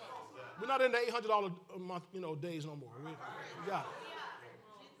 We're not in the $800 a month, days no more. We got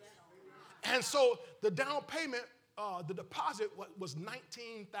it. And so the down payment, the deposit was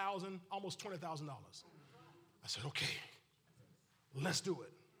 $19,000, almost $20,000. I said, okay, let's do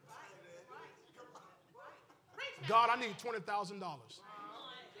it. God, I need $20,000.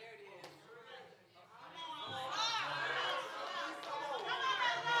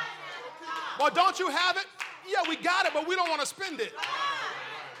 Well, don't you have it? Yeah, we got it, but we don't want to spend it.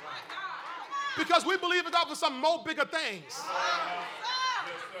 Because we believe in God for some more bigger things.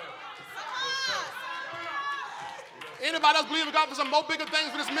 Anybody else believe in God for some more bigger things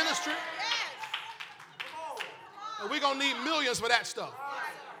for this ministry? And we're going to need millions for that stuff.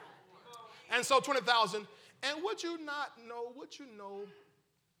 And so 20,000. And would you know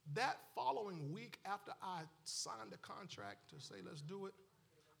that following week after I signed the contract to say, let's do it,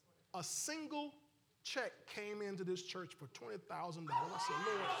 a single check came into this church for $20,000. I said,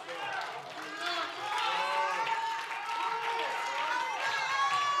 Lord.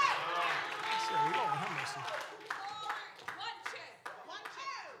 I said, Lord, have mercy.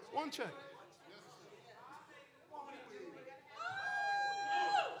 One check.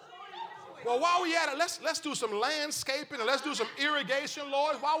 Well, while we at it, let's do some landscaping and let's do some irrigation,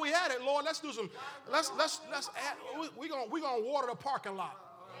 Lord. While we at it, Lord, let's do some. Let's add. We're gonna water the parking lot.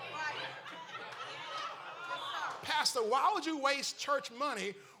 Pastor, why would you waste church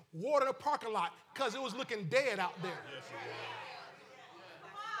money watering the parking lot? Because it was looking dead out there.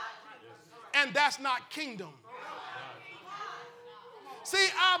 And that's not kingdom. See,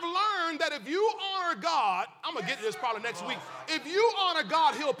 I've learned that if you honor God, I'm going to get to this probably next week. If you honor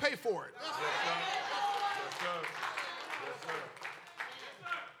God, he'll pay for it.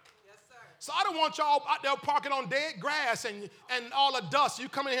 So I don't want y'all out there parking on dead grass and all the dust. You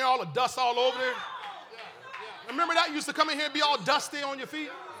come in here, all the dust all over there. Remember that? You used to come in here and be all dusty on your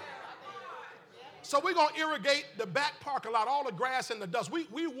feet? So we're going to irrigate the back parking lot, all the grass and the dust. We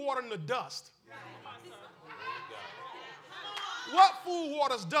watering the dust. What fool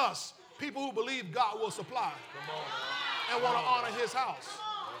waters dust? People who believe God will supply and want to honor his house.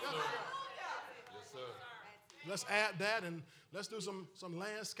 Yes, sir. Let's add that and let's do some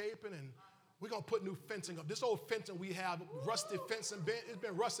landscaping, and we're going to put new fencing up. This old fencing we have, rusty fencing, it's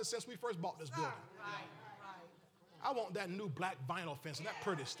been rusted since we first bought this building. I want that new black vinyl fencing, that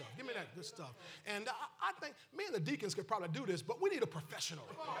pretty stuff. Give me that good stuff. And I think me and the deacons could probably do this, but we need a professional.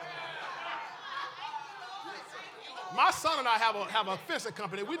 My son and I have a fencing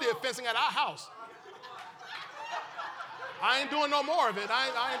company. We did fencing at our house. I ain't doing no more of it. I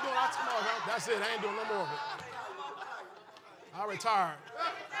ain't doing that's it. I ain't doing no more of it. I retired.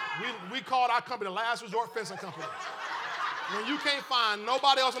 We called our company the Last Resort Fencing Company. When you can't find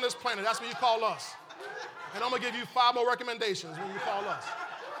nobody else on this planet, that's when you call us. And I'm going to give you 5 more recommendations when you call us.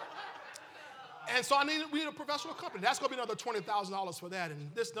 And so we need a professional company. That's going to be another $20,000 for that,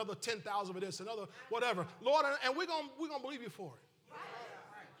 and this another $10,000 for this, another whatever. Lord, and we're going to believe you for it.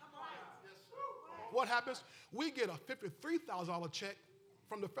 What happens? We get a $53,000 check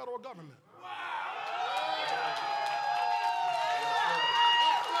from the federal government.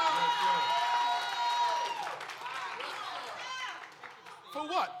 For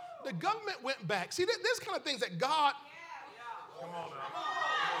what? The government went back. See, this kind of things that God. Come on now.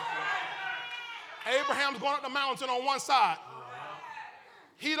 Abraham's going up the mountain on one side.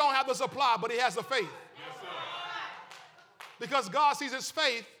 He don't have the supply, but he has the faith. Because God sees his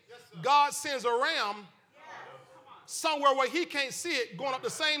faith, God sends a ram somewhere where he can't see it going up the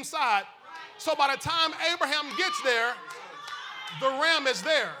same side. So by the time Abraham gets there, the ram is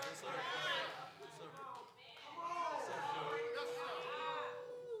there.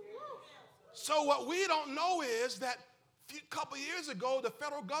 So what we don't know is that a couple of years ago, the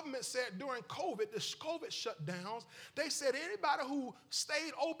federal government said during COVID, the COVID shutdowns, they said anybody who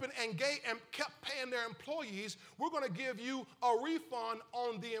stayed open and kept paying their employees, we're going to give you a refund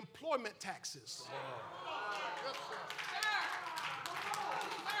on the employment taxes.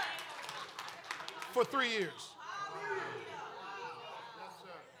 For 3 years.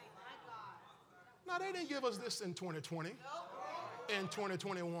 No, they didn't give us this in 2020, in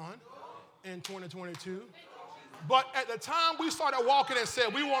 2021, in 2022. But at the time we started walking and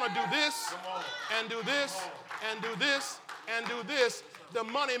said, we want to do this and do this and do this and do this, the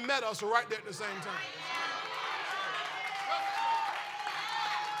money met us right there at the same time.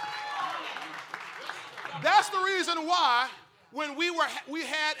 That's the reason why when we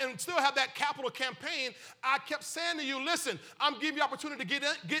had and still have that capital campaign, I kept saying to you, listen, I'm giving you opportunity to get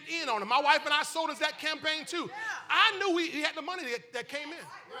in on it. My wife and I sold us that campaign too. I knew we had the money that came in.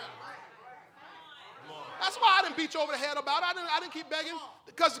 That's why I didn't beat you over the head about it. I didn't keep begging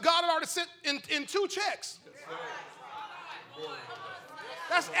because God had already sent in 2 checks.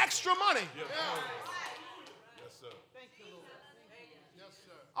 That's extra money. Yes, sir.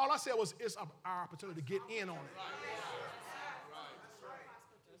 All I said was it's our opportunity to get in on it.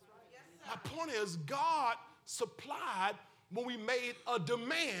 My point is God supplied when we made a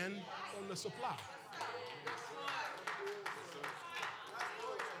demand on the supply.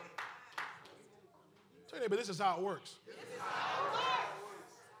 Tell you, but this is how it works.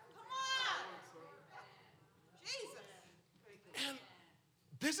 And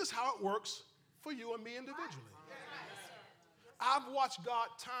this is how it works for you and me individually. I've watched God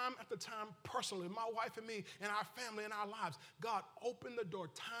time after time personally, my wife and me, and our family and our lives. God opened the door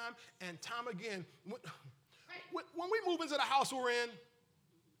time and time again. When we moved into the house we're in,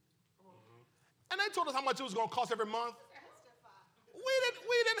 and they told us how much it was going to cost every month,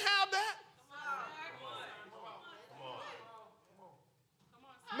 we didn't have that.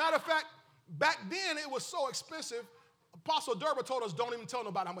 Matter of fact, back then it was so expensive, Apostle Durba told us, don't even tell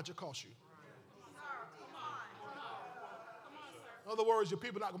nobody how much it costs you. In other words, your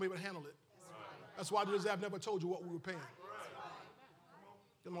people are not going to be able to handle it. That's why I've never told you what we were paying.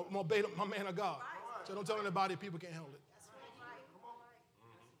 My man of God. So don't tell anybody people can't handle it.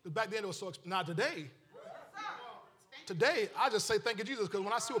 Because back then it was so expensive. Now today, I just say thank you, Jesus, because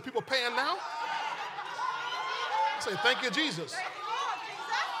when I see what people are paying now, I say thank you, Jesus.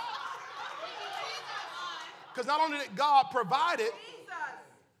 Because not only did God provide it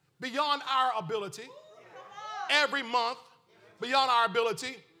beyond our ability every month, beyond our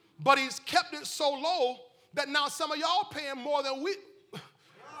ability, but he's kept it so low that now some of y'all paying more than we.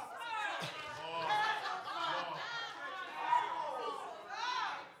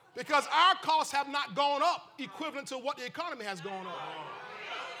 Because our costs have not gone up equivalent to what the economy has gone up.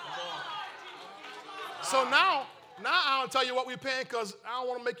 So now I don't tell you what we're paying because I don't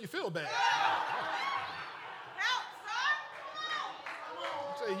want to make you feel bad.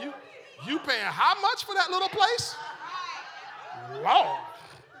 I say, you paying how much for that little place? Lord.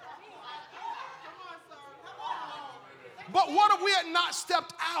 But what if we had not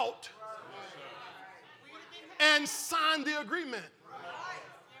stepped out and signed the agreement?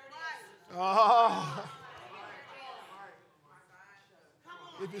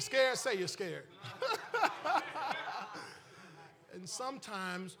 If you're scared, say you're scared. And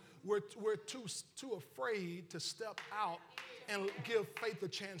sometimes we're too afraid to step out and give faith a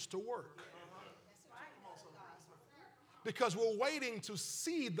chance to work. Because we're waiting to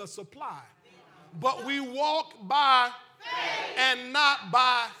see the supply. But we walk by faith and not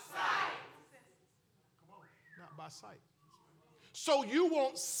by sight. Not by sight. So you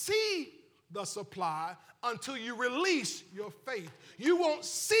won't see the supply until you release your faith. You won't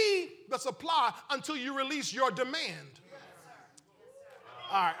see the supply until you release your demand.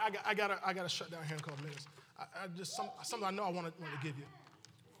 All right, I gotta shut down here in a couple minutes. Something I know I want to give you.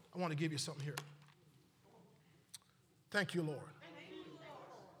 I want to give you something here. Thank you, Lord.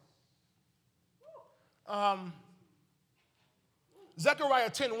 Zechariah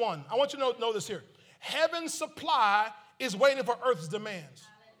 10:1. I want you to know this here. Heaven's supply is waiting for earth's demands.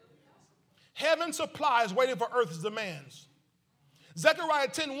 Heaven's supply is waiting for earth's demands. Zechariah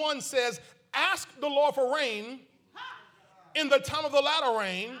 10:1 says, ask the Lord for rain in the time of the latter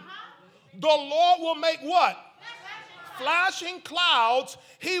rain. The Lord will make what? Flashing clouds.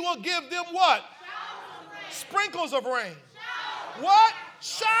 He will give them what? Sprinkles of rain. What?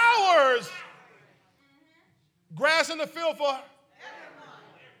 Showers. Grass in the field for.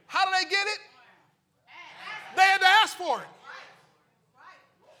 How do they get it? They had to ask for it.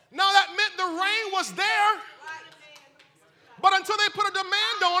 Now that meant the rain was there, but until they put a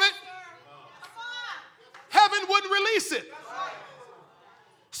demand on it, heaven wouldn't release it.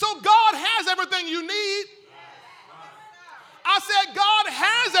 So God has everything you need. I said God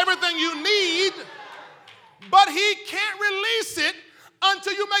has everything you need, but he can't release it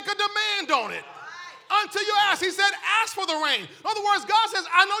until you make a demand on it. Until you ask. He said, ask for the rain. In other words, God says,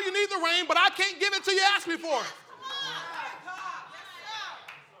 I know you need the rain, but I can't give it till you ask me for it.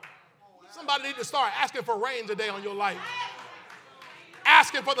 Somebody need to start asking for rain today on your life.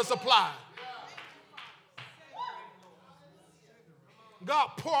 Asking for the supply.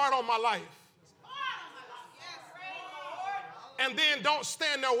 God, pour out on my life. And then don't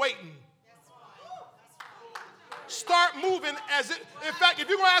stand there waiting. Start moving as it. In fact, if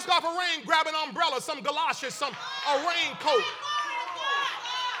you're going to ask God for rain, grab an umbrella, some galoshes, a raincoat.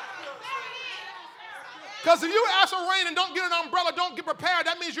 Because if you ask for rain and don't get an umbrella, don't get prepared,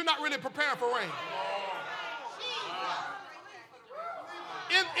 that means you're not really preparing for rain.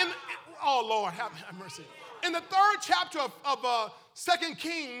 Oh, Lord, have mercy. In the 3rd chapter of 2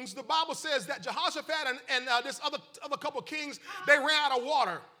 Kings, the Bible says that Jehoshaphat and this other couple of kings, they ran out of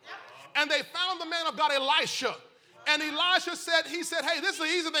water. And they found the man of God, Elisha. And Elisha said, hey, this is the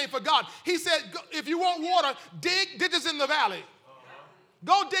easy thing for God. He said, if you want water, dig ditches in the valley.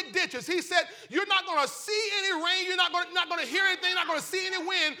 Go dig ditches. He said, you're not going to see any rain. You're not going to hear anything. You're not going to see any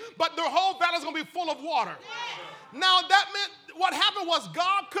wind. But the whole valley is going to be full of water. Now, that meant what happened was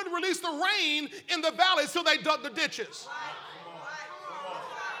God couldn't release the rain in the valley until they dug the ditches.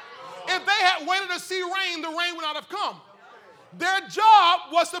 If they had waited to see rain, the rain would not have come. Their job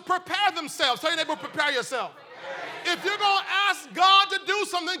was to prepare themselves. Tell your neighbor, prepare yourself. If you're going to ask God to do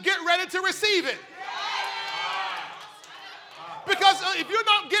something, get ready to receive it. Because if you're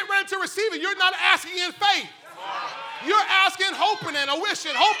not getting ready to receive it, you're not asking in faith. You're asking, hoping and a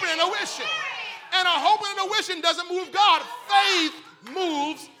wishing, hoping and a wishing. And a hoping and a wishing doesn't move God. Faith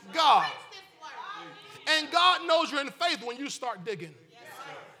moves God. And God knows you're in faith when you start digging.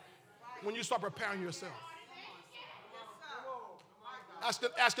 When you start preparing yourself. Ask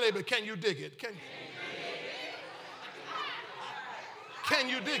your neighbor, can you dig it? Can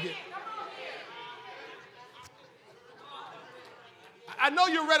you dig it? I know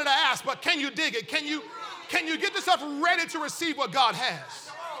you're ready to ask, but can you dig it? Can you get yourself ready to receive what God has?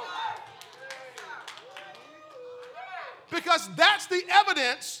 Because that's the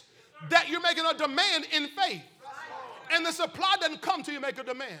evidence that you're making a demand in faith. And the supply doesn't come till you make a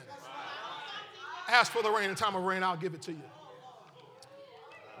demand. Ask for the rain. In time of rain, I'll give it to you.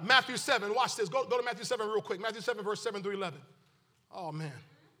 Matthew 7, watch this. Go to Matthew 7 real quick. Matthew 7, verse 7 through 11. Oh, man.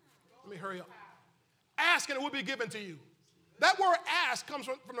 Let me hurry up. Ask and it will be given to you. That word ask comes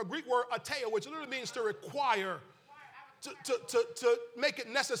from the Greek word ateia, which literally means to require, to make it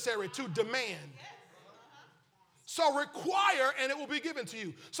necessary, to demand. So require and it will be given to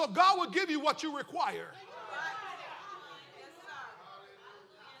you. So God will give you what you require.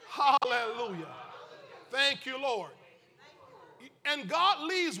 Hallelujah. Thank you, Lord. And God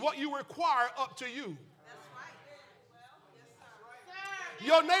leaves what you require up to you.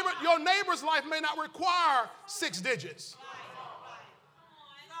 Your neighbor's life may not require 6 digits.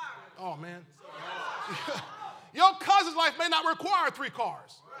 Oh, man. Your cousin's life may not require 3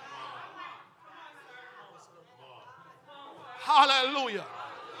 cars. Hallelujah.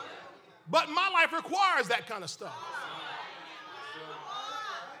 But my life requires that kind of stuff.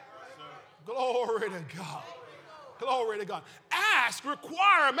 Glory to God. Glory to God. Ask,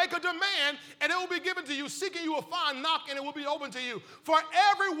 require, make a demand, and it will be given to you. Seeking you will find, knock, and it will be open to you. For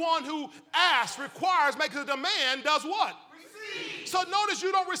everyone who asks, requires, makes a demand, does what? Receive. So notice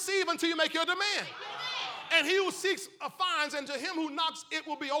you don't receive until you make your demand. And he who seeks finds, and to him who knocks, it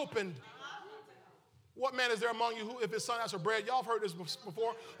will be opened. What man is there among you who, if his son asks for bread, y'all have heard this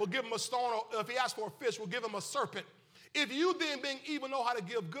before, will give him a stone, or if he asks for a fish, will give him a serpent? If you then, being evil, know how to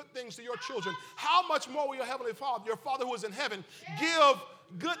give good things to your children, how much more will your heavenly Father, your Father who is in heaven, give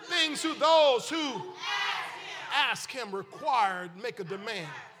good things to those who ask him, required, make a demand.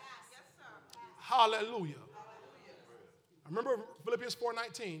 Hallelujah. I remember Philippians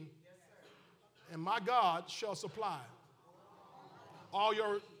 4:19, and my God shall supply all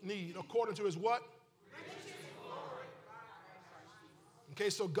your need according to his what? Okay,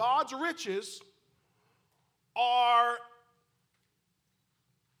 so God's riches are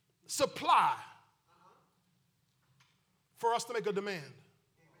supply for us to make a demand.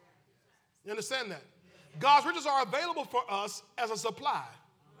 You understand that? God's riches are available for us as a supply.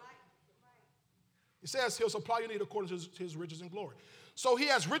 He says he'll supply your need according to his riches and glory. So he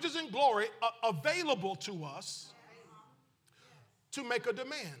has riches and glory available to us to make a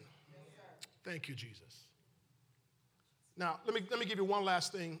demand. Thank you, Jesus. Now, let me give you one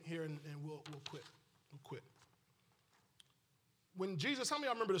last thing here and we'll quit. We'll quit. When Jesus, how many of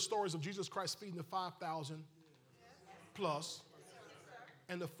y'all remember the stories of Jesus Christ feeding the 5,000 plus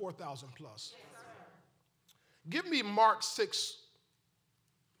and the 4,000 plus? Give me Mark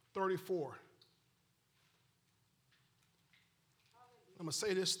 6:34. I'm going to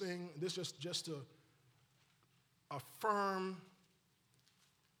say this thing, this just to affirm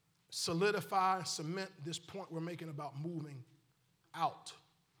solidify, cement this point we're making about moving out.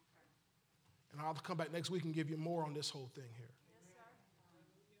 And I'll come back next week and give you more on this whole thing here.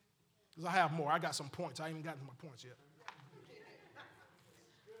 Because I have more. I got some points. I ain't even gotten to my points yet.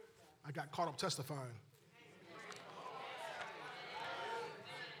 I got caught up testifying.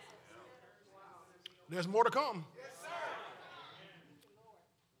 There's more to come.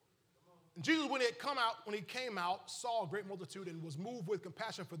 And Jesus, when he came out, saw a great multitude and was moved with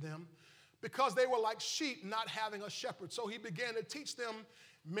compassion for them because they were like sheep not having a shepherd. So he began to teach them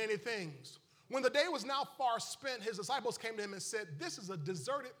many things. When the day was now far spent, his disciples came to him and said, "This is a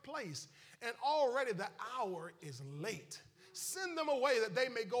deserted place, and already the hour is late. Send them away that they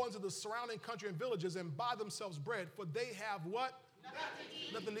may go into the surrounding country and villages and buy themselves bread, for they have" what?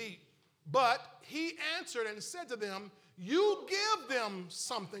 Nothing to eat. But he answered and said to them, "You give them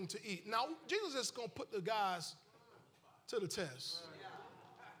something to eat." Now, Jesus is going to put the guys to the test.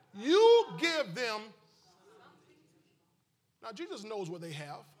 You give them. Now, Jesus knows what they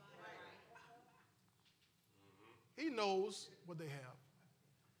have. He knows what they have.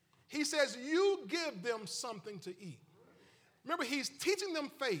 He says, you give them something to eat. Remember, he's teaching them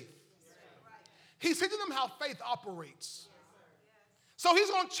faith. He's teaching them how faith operates. So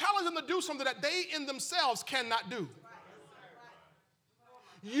he's going to challenge them to do something that they in themselves cannot do.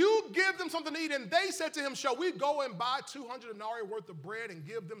 You give them something to eat, and they said to him, "Shall we go and buy 200 denarii worth of bread and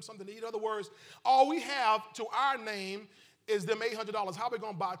give them something to eat?" In other words, all we have to our name is them $800. How are we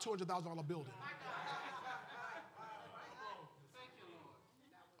going to buy a $200,000 building?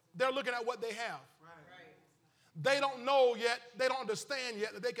 They're looking at what they have. They don't know yet, they don't understand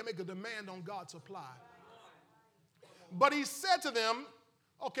yet that they can make a demand on God's supply. But he said to them,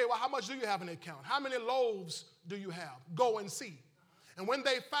 "Okay, well, how much do you have in the account? How many loaves do you have? Go and see." And when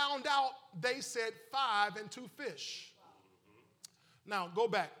they found out, they said 5 and 2 fish. Now, go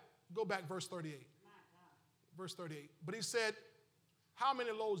back, verse 38. Verse 38. But he said, "How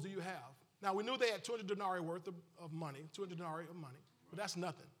many loaves do you have?" Now, we knew they had 200 denarii worth of money, 200 denarii of money, but that's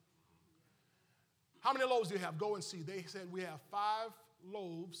nothing. "How many loaves do you have? Go and see." They said, "We have 5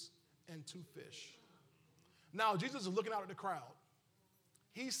 loaves and 2 fish. Now, Jesus is looking out at the crowd.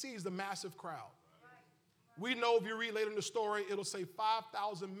 He sees the massive crowd. We know if you read later in the story, it'll say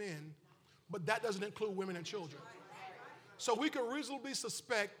 5,000 men, but that doesn't include women and children. So we could reasonably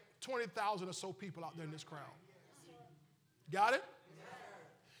suspect 20,000 or so people out there in this crowd. Got it?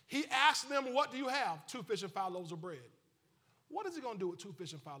 He asked them, "What do you have?" 2 fish and 5 loaves of bread. What is he going to do with 2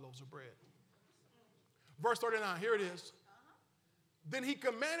 fish and 5 loaves of bread? Verse 39, here it is. Then he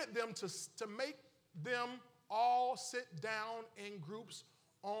commanded them to make them all sit down in groups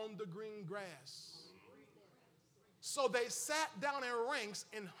on the green grass. So they sat down in ranks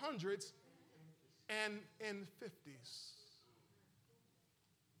in hundreds and in 50s.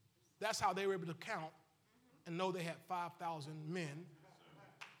 That's how they were able to count and know they had 5,000 men,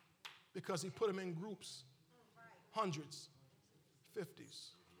 because he put them in groups, hundreds,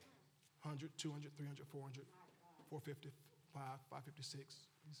 50s, 100, 200, 300, 400, 450, 556.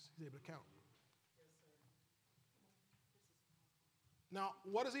 He's able to count. Now,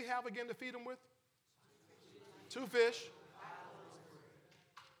 what does he have again to feed them with? 2 fish.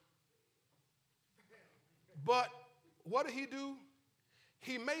 But what did he do?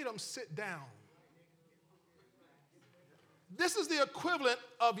 He made them sit down. This is the equivalent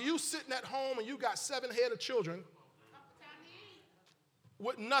of you sitting at home and you got 7 head of children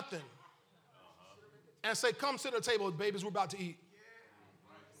with nothing. And say, "Come sit at the table, babies, we're about to eat."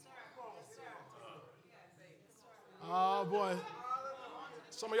 Oh, boy.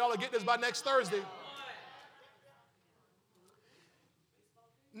 Some of y'all will get this by next Thursday.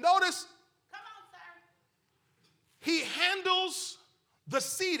 Notice, he handles the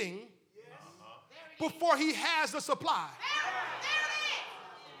seating before he has the supply.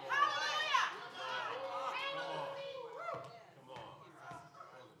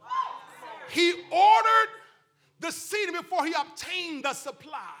 He ordered the seating before he obtained the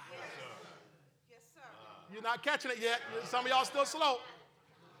supply. Yes, sir. You're not catching it yet. Some of y'all still slow.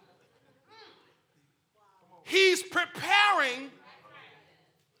 He's preparing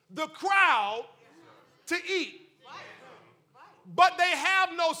the crowd to eat, but they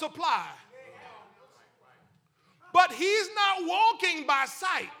have no supply. But he's not walking by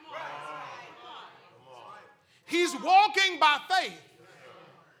sight. He's walking by faith.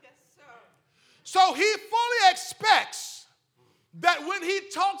 So he fully expects that when he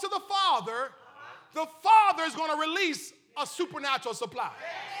talks to the Father is going to release a supernatural supply.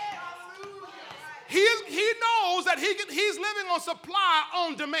 He knows that he's living on supply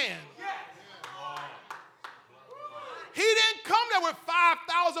on demand. He didn't come there with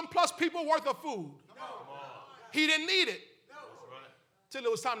 5,000 plus people worth of food. He didn't need it till it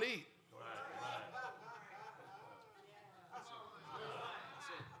was time to eat.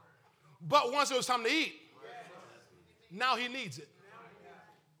 But once it was time to eat, now he needs it.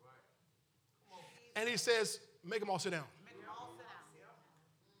 And he says, make them all sit down.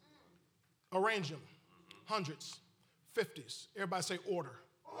 Arrange them. Hundreds, 50s. Everybody say order.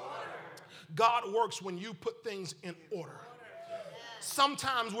 God works when you put things in order.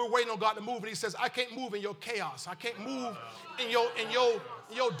 Sometimes we're waiting on God to move, and he says, I can't move in your chaos. I can't move in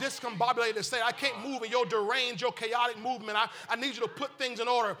your discombobulated state. I can't move in your deranged, your chaotic movement. I need you to put things in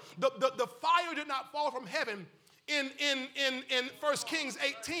order. The fire did not fall from heaven in 1 Kings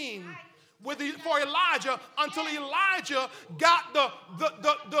 18 for Elijah until Elijah got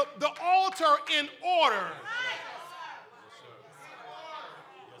the altar in order.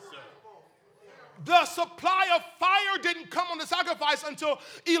 The supply of fire didn't come on the sacrifice until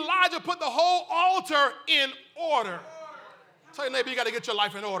Elijah put the whole altar in order. Tell your neighbor, you got to get your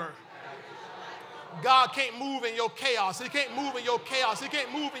life in order. God can't move in your chaos. He can't move in your chaos. He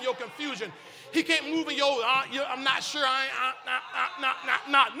can't move in your confusion. He can't move in your, I'm not sure,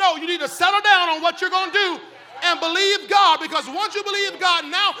 No, you need to settle down on what you're going to do and believe God, because once you believe God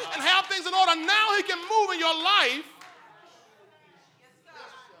now and have things in order, now he can move in your life.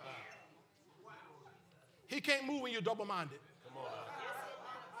 He can't move when you're double-minded.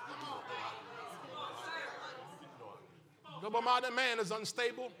 Double-minded man is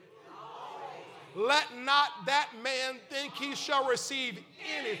unstable. Let not that man think he shall receive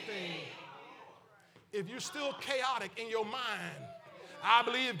anything. If you're still chaotic in your mind, I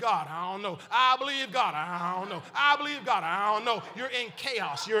believe God, I don't know. I believe God, I don't know. I believe God, I don't know. You're in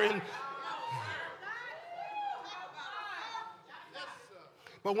chaos. You're in.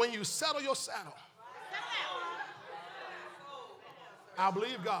 But when you settle your saddle, I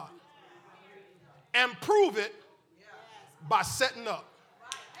believe God, and prove it by setting up.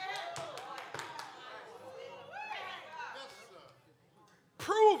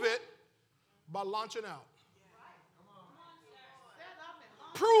 Prove it by launching out.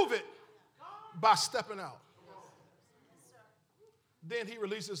 Prove it by stepping out. Then he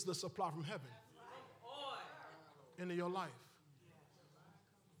releases the supply from heaven into your life.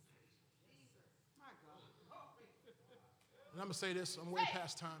 And I'm going to say this, I'm way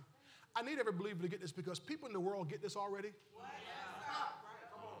past time. I need every believer to get this, because people in the world get this already.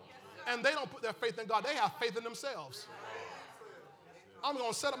 And they don't put their faith in God. They have faith in themselves. I'm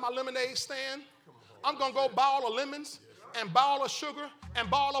going to set up my lemonade stand. I'm going to go buy all the lemons and buy all the sugar and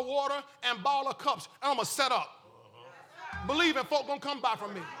buy all the water and buy all the cups. And I'm going to set up. Believing folk going to come by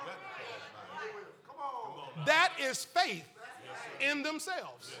from me. That is faith in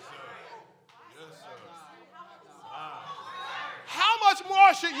themselves. How much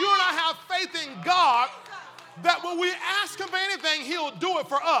more should you and I have faith in God that when we ask him for anything, he'll do it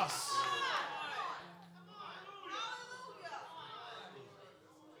for us?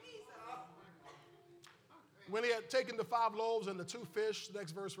 When he had taken the 5 loaves and the 2 fish,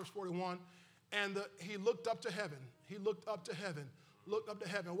 next verse 41, and he looked up to heaven. He looked up to heaven. Looked up to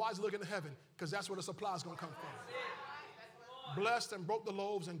heaven. Why is he looking to heaven? Because that's where the supply is going to come from. Blessed and broke the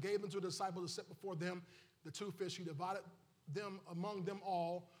loaves and gave them to the disciples to set before them. The 2 fish, he divided them among them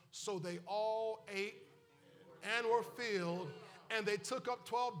all, so they all ate and were filled, and they took up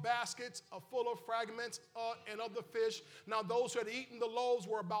 12 baskets full of fragments and of the fish. Now those who had eaten the loaves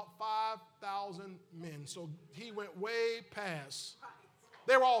were about 5,000 men. So he went way past.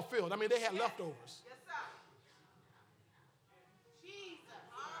 They were all filled. I mean, they had leftovers. Yes, sir. Jesus.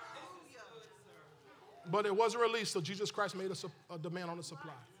 Hallelujah. But it wasn't released, so Jesus Christ made a demand on the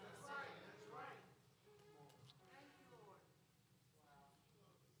supply.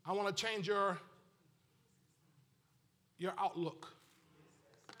 I want to change your outlook.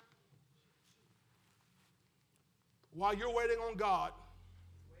 While you're waiting on God,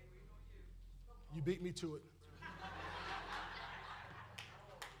 you beat me to it.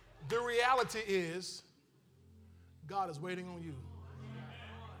 The reality is, God is waiting on you.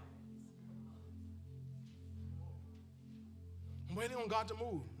 I'm waiting on God to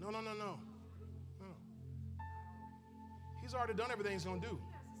move. No. He's already done everything he's going to do.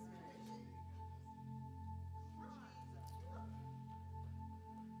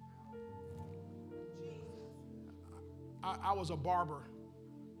 I was a barber,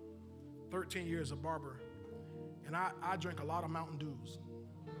 13 years a barber, and I drank a lot of Mountain Dews.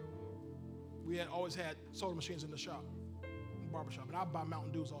 We had always had soda machines in the shop, in the barber shop, and I buy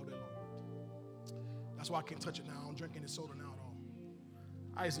Mountain Dews all day long. That's why I can't touch it now. I don't drink any soda now at all.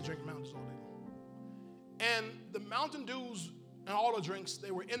 I used to drink Mountain Dews all day long. And the Mountain Dews and all the drinks,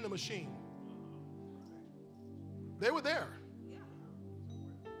 they were in the machine. They were there.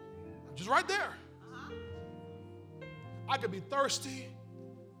 Just right there. I could be thirsty,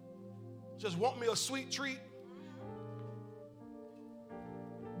 just want me a sweet treat.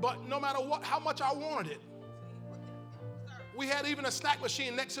 But no matter what, how much I wanted it, we had even a snack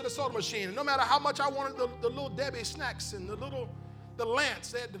machine next to the soda machine. And no matter how much I wanted the little Debbie snacks and the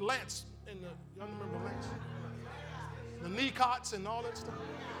Lance, they had the Lance and y'all remember the Lance? The Nicots and all that stuff.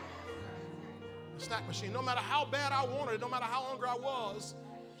 The snack machine. No matter how bad I wanted it, no matter how hungry I was,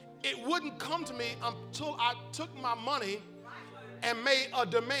 it wouldn't come to me until I took my money and made a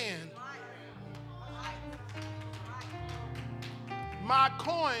demand. My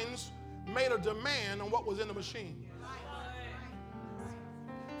coins made a demand on what was in the machine.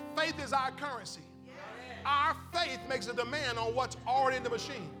 Faith is our currency. Our faith makes a demand on what's already in the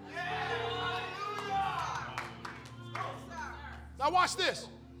machine. Now watch this.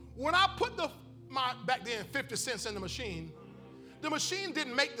 When I put my back then 50 cents in the machine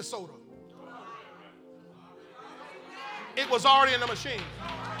didn't make the soda. It was already in the machine.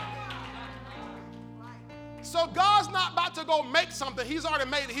 So God's not about to go make something. He's already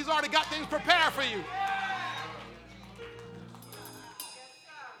made it. He's already got things prepared for you.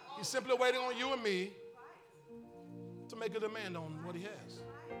 He's simply waiting on you and me to make a demand on what he has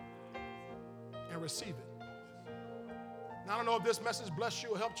and receive it. Now, I don't know if this message blessed you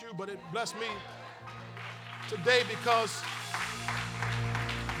or helped you, but it blessed me today because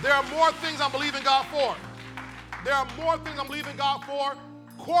there are more things I'm believing God for. There are more things I'm believing God for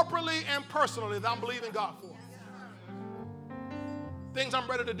corporately and personally that I'm believing God for. Things I'm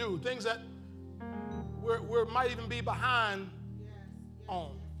ready to do, things that we might even be behind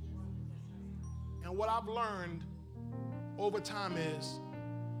on. And what I've learned over time is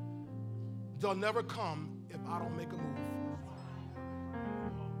they'll never come if I don't make a move.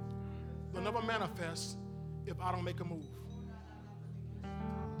 They'll never manifest if I don't make a move.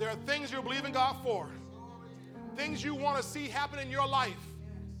 There are things you're believing God for, things you want to see happen in your life,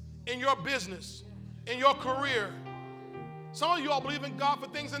 in your business, in your career. Some of you all believe in God for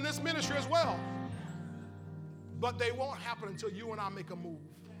things in this ministry as well. But they won't happen until you and I make a move.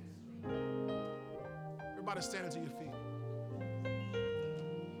 Everybody stand to your feet.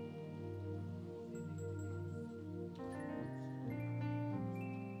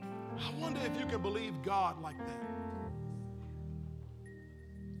 I wonder if you can believe God like that.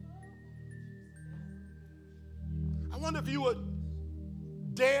 I wonder if you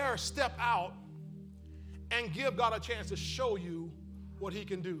would dare step out and give God a chance to show you what he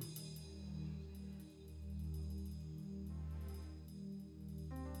can do.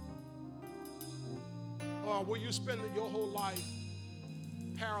 Or will you spend your whole life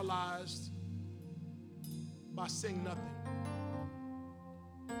paralyzed by seeing nothing?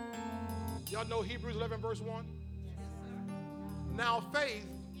 Y'all know Hebrews 11 verse 1? Now faith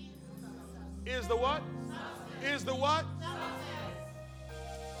is the what? Is the what?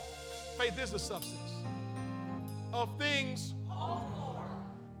 Faith is the substance of things.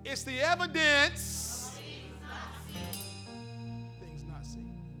 It's the evidence. Things not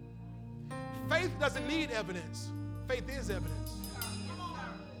seen. Faith doesn't need evidence. Faith is evidence.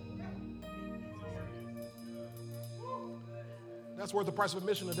 That's worth the price of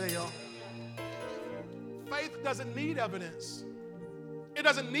admission today, y'all. Faith doesn't need evidence. It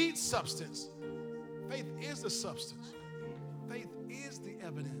doesn't need substance. Faith is the substance. Faith is the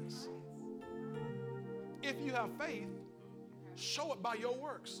evidence. If you have faith, show it by your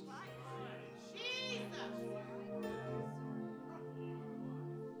works.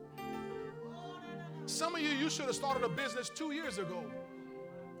 Some of you should have started a business 2 years ago.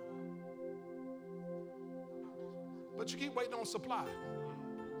 But you keep waiting on supply.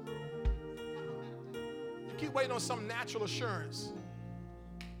 You keep waiting on some natural assurance.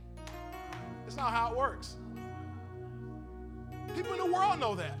 It's not how it works. People in the world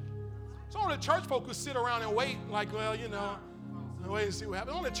know that. So only church folk who sit around and wait like, well, you know, wait and see what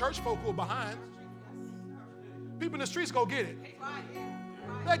happens. Only church folk who are behind. People in the streets go get it.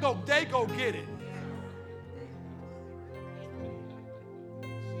 They go get it.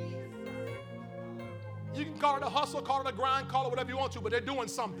 You can call it a hustle, call it a grind, call it whatever you want to, but they're doing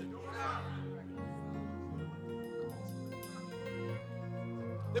something.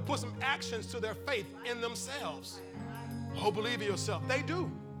 They put some actions to their faith in themselves. Oh, believe in yourself. They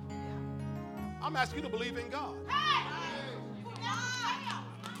do. I'm asking you to believe in God.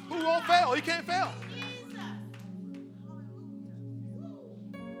 Who won't fail? He can't fail.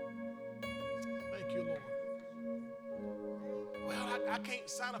 Thank you, Lord. Well, I can't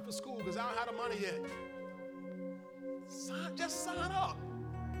sign up for school because I don't have the money yet.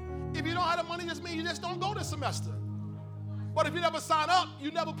 don't have the money, just means you just don't go this semester. But if you never sign up,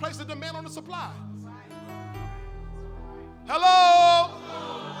 you never place a demand on the supply. Hello?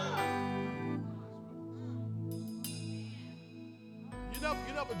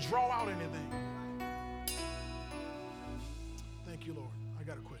 You never draw out anything. Thank you, Lord. I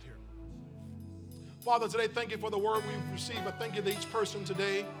got to quit here. Father, today, thank you for the word we've received. I thank you to each person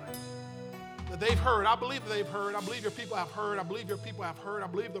today that they've heard. I believe that they've heard. I believe your people have heard. I believe your people have heard. I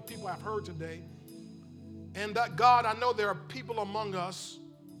believe the people have heard today. And that, God, I know there are people among us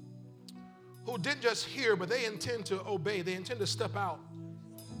who didn't just hear, but they intend to obey. They intend to step out.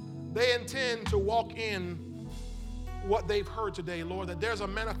 They intend to walk in what they've heard today, Lord, that there's a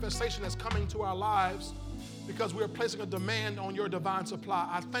manifestation that's coming to our lives because we are placing a demand on your divine supply.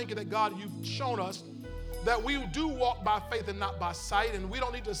 I thank you that, God, you've shown us that we do walk by faith and not by sight, and we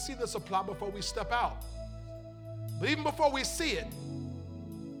don't need to see the supply before we step out. But even before we see it,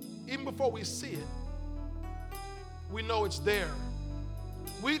 we know it's there.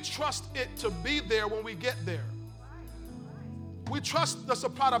 We trust it to be there when we get there. We trust the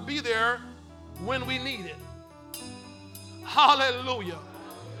supply to be there when we need it. Hallelujah.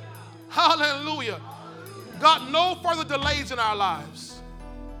 Hallelujah. God, no further delays in our lives.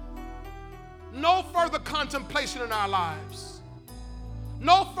 No further contemplation in our lives.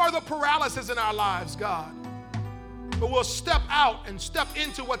 No further paralysis in our lives, God. But we'll step out and step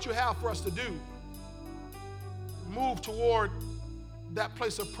into what you have for us to do. Move toward that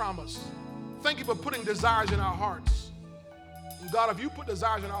place of promise. Thank you for putting desires in our hearts. And God, if you put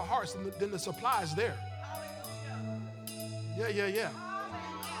desires in our hearts, then the supply is there. Yeah.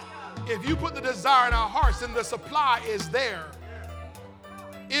 If you put the desire in our hearts, then the supply is there.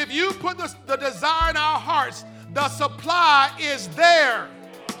 If you put the desire in our hearts, the supply is there.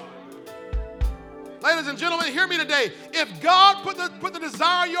 Ladies and gentlemen, hear me today. If God put the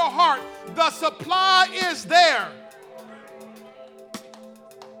desire in your heart, the supply is there.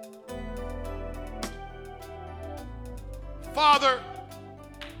 Father,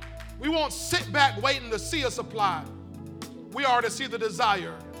 we won't sit back waiting to see a supply. We are to see the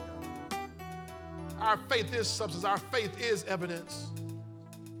desire. Our faith is substance. Our faith is evidence.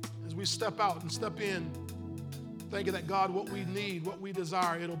 As we step out and step in, thank you that, God, what we need, what we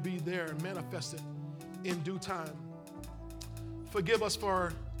desire, it'll be there and manifested in due time. Forgive us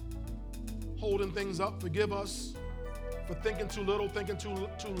for holding things up. Forgive us for thinking too little, thinking too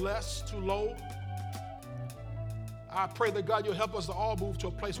less, too low. I pray that, God, you'll help us to all move to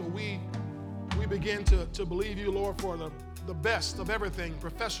a place where we begin to believe you, Lord, for the best of everything,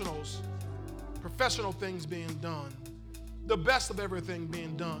 professional things being done, the best of everything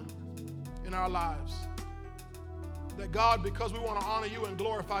being done in our lives. That, God, because we want to honor you and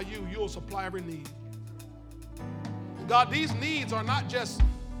glorify you, you'll supply every need. And God, these needs are not just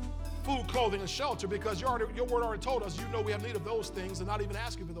food, clothing, and shelter, because your word already told us you know we have need of those things and not even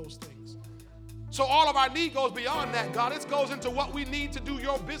asking for those things. So all of our need goes beyond that, God. It goes into what we need to do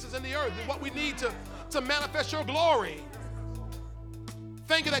your business in the earth and what we need to manifest your glory.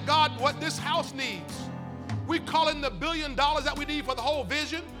 Thank you that, God, what this house needs, we call in the $1 billion that we need for the whole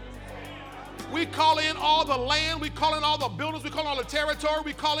vision. We call in all the land. We call in all the builders. We call in all the territory.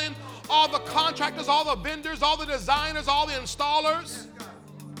 We call in all the contractors, all the vendors, all the designers, all the installers.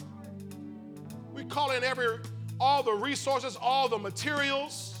 We call in all the resources, all the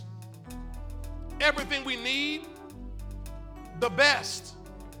materials. Everything we need, the best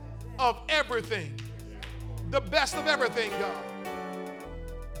of everything. The best of everything, God.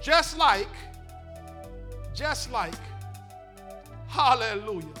 Just like,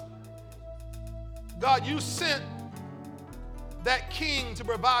 hallelujah. God, you sent that king to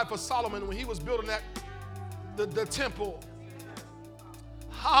provide for Solomon when he was building the temple.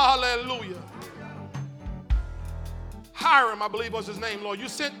 Hallelujah. Hiram, I believe was his name, Lord. You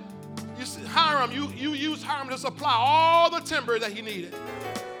Hiram, you used Hiram to supply all the timber that he needed.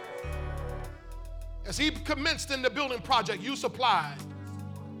 As he commenced in the building project, you supplied.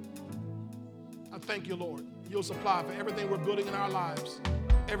 I thank you, Lord. You'll supply for everything we're building in our lives.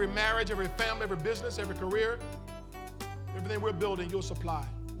 Every marriage, every family, every business, every career, everything we're building, you'll supply.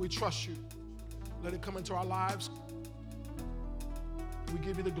 We trust you. Let it come into our lives. We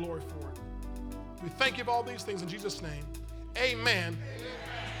give you the glory for it. We thank you for all these things in Jesus' name. Amen.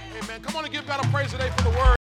 Amen. Come on and give God a praise today for the word.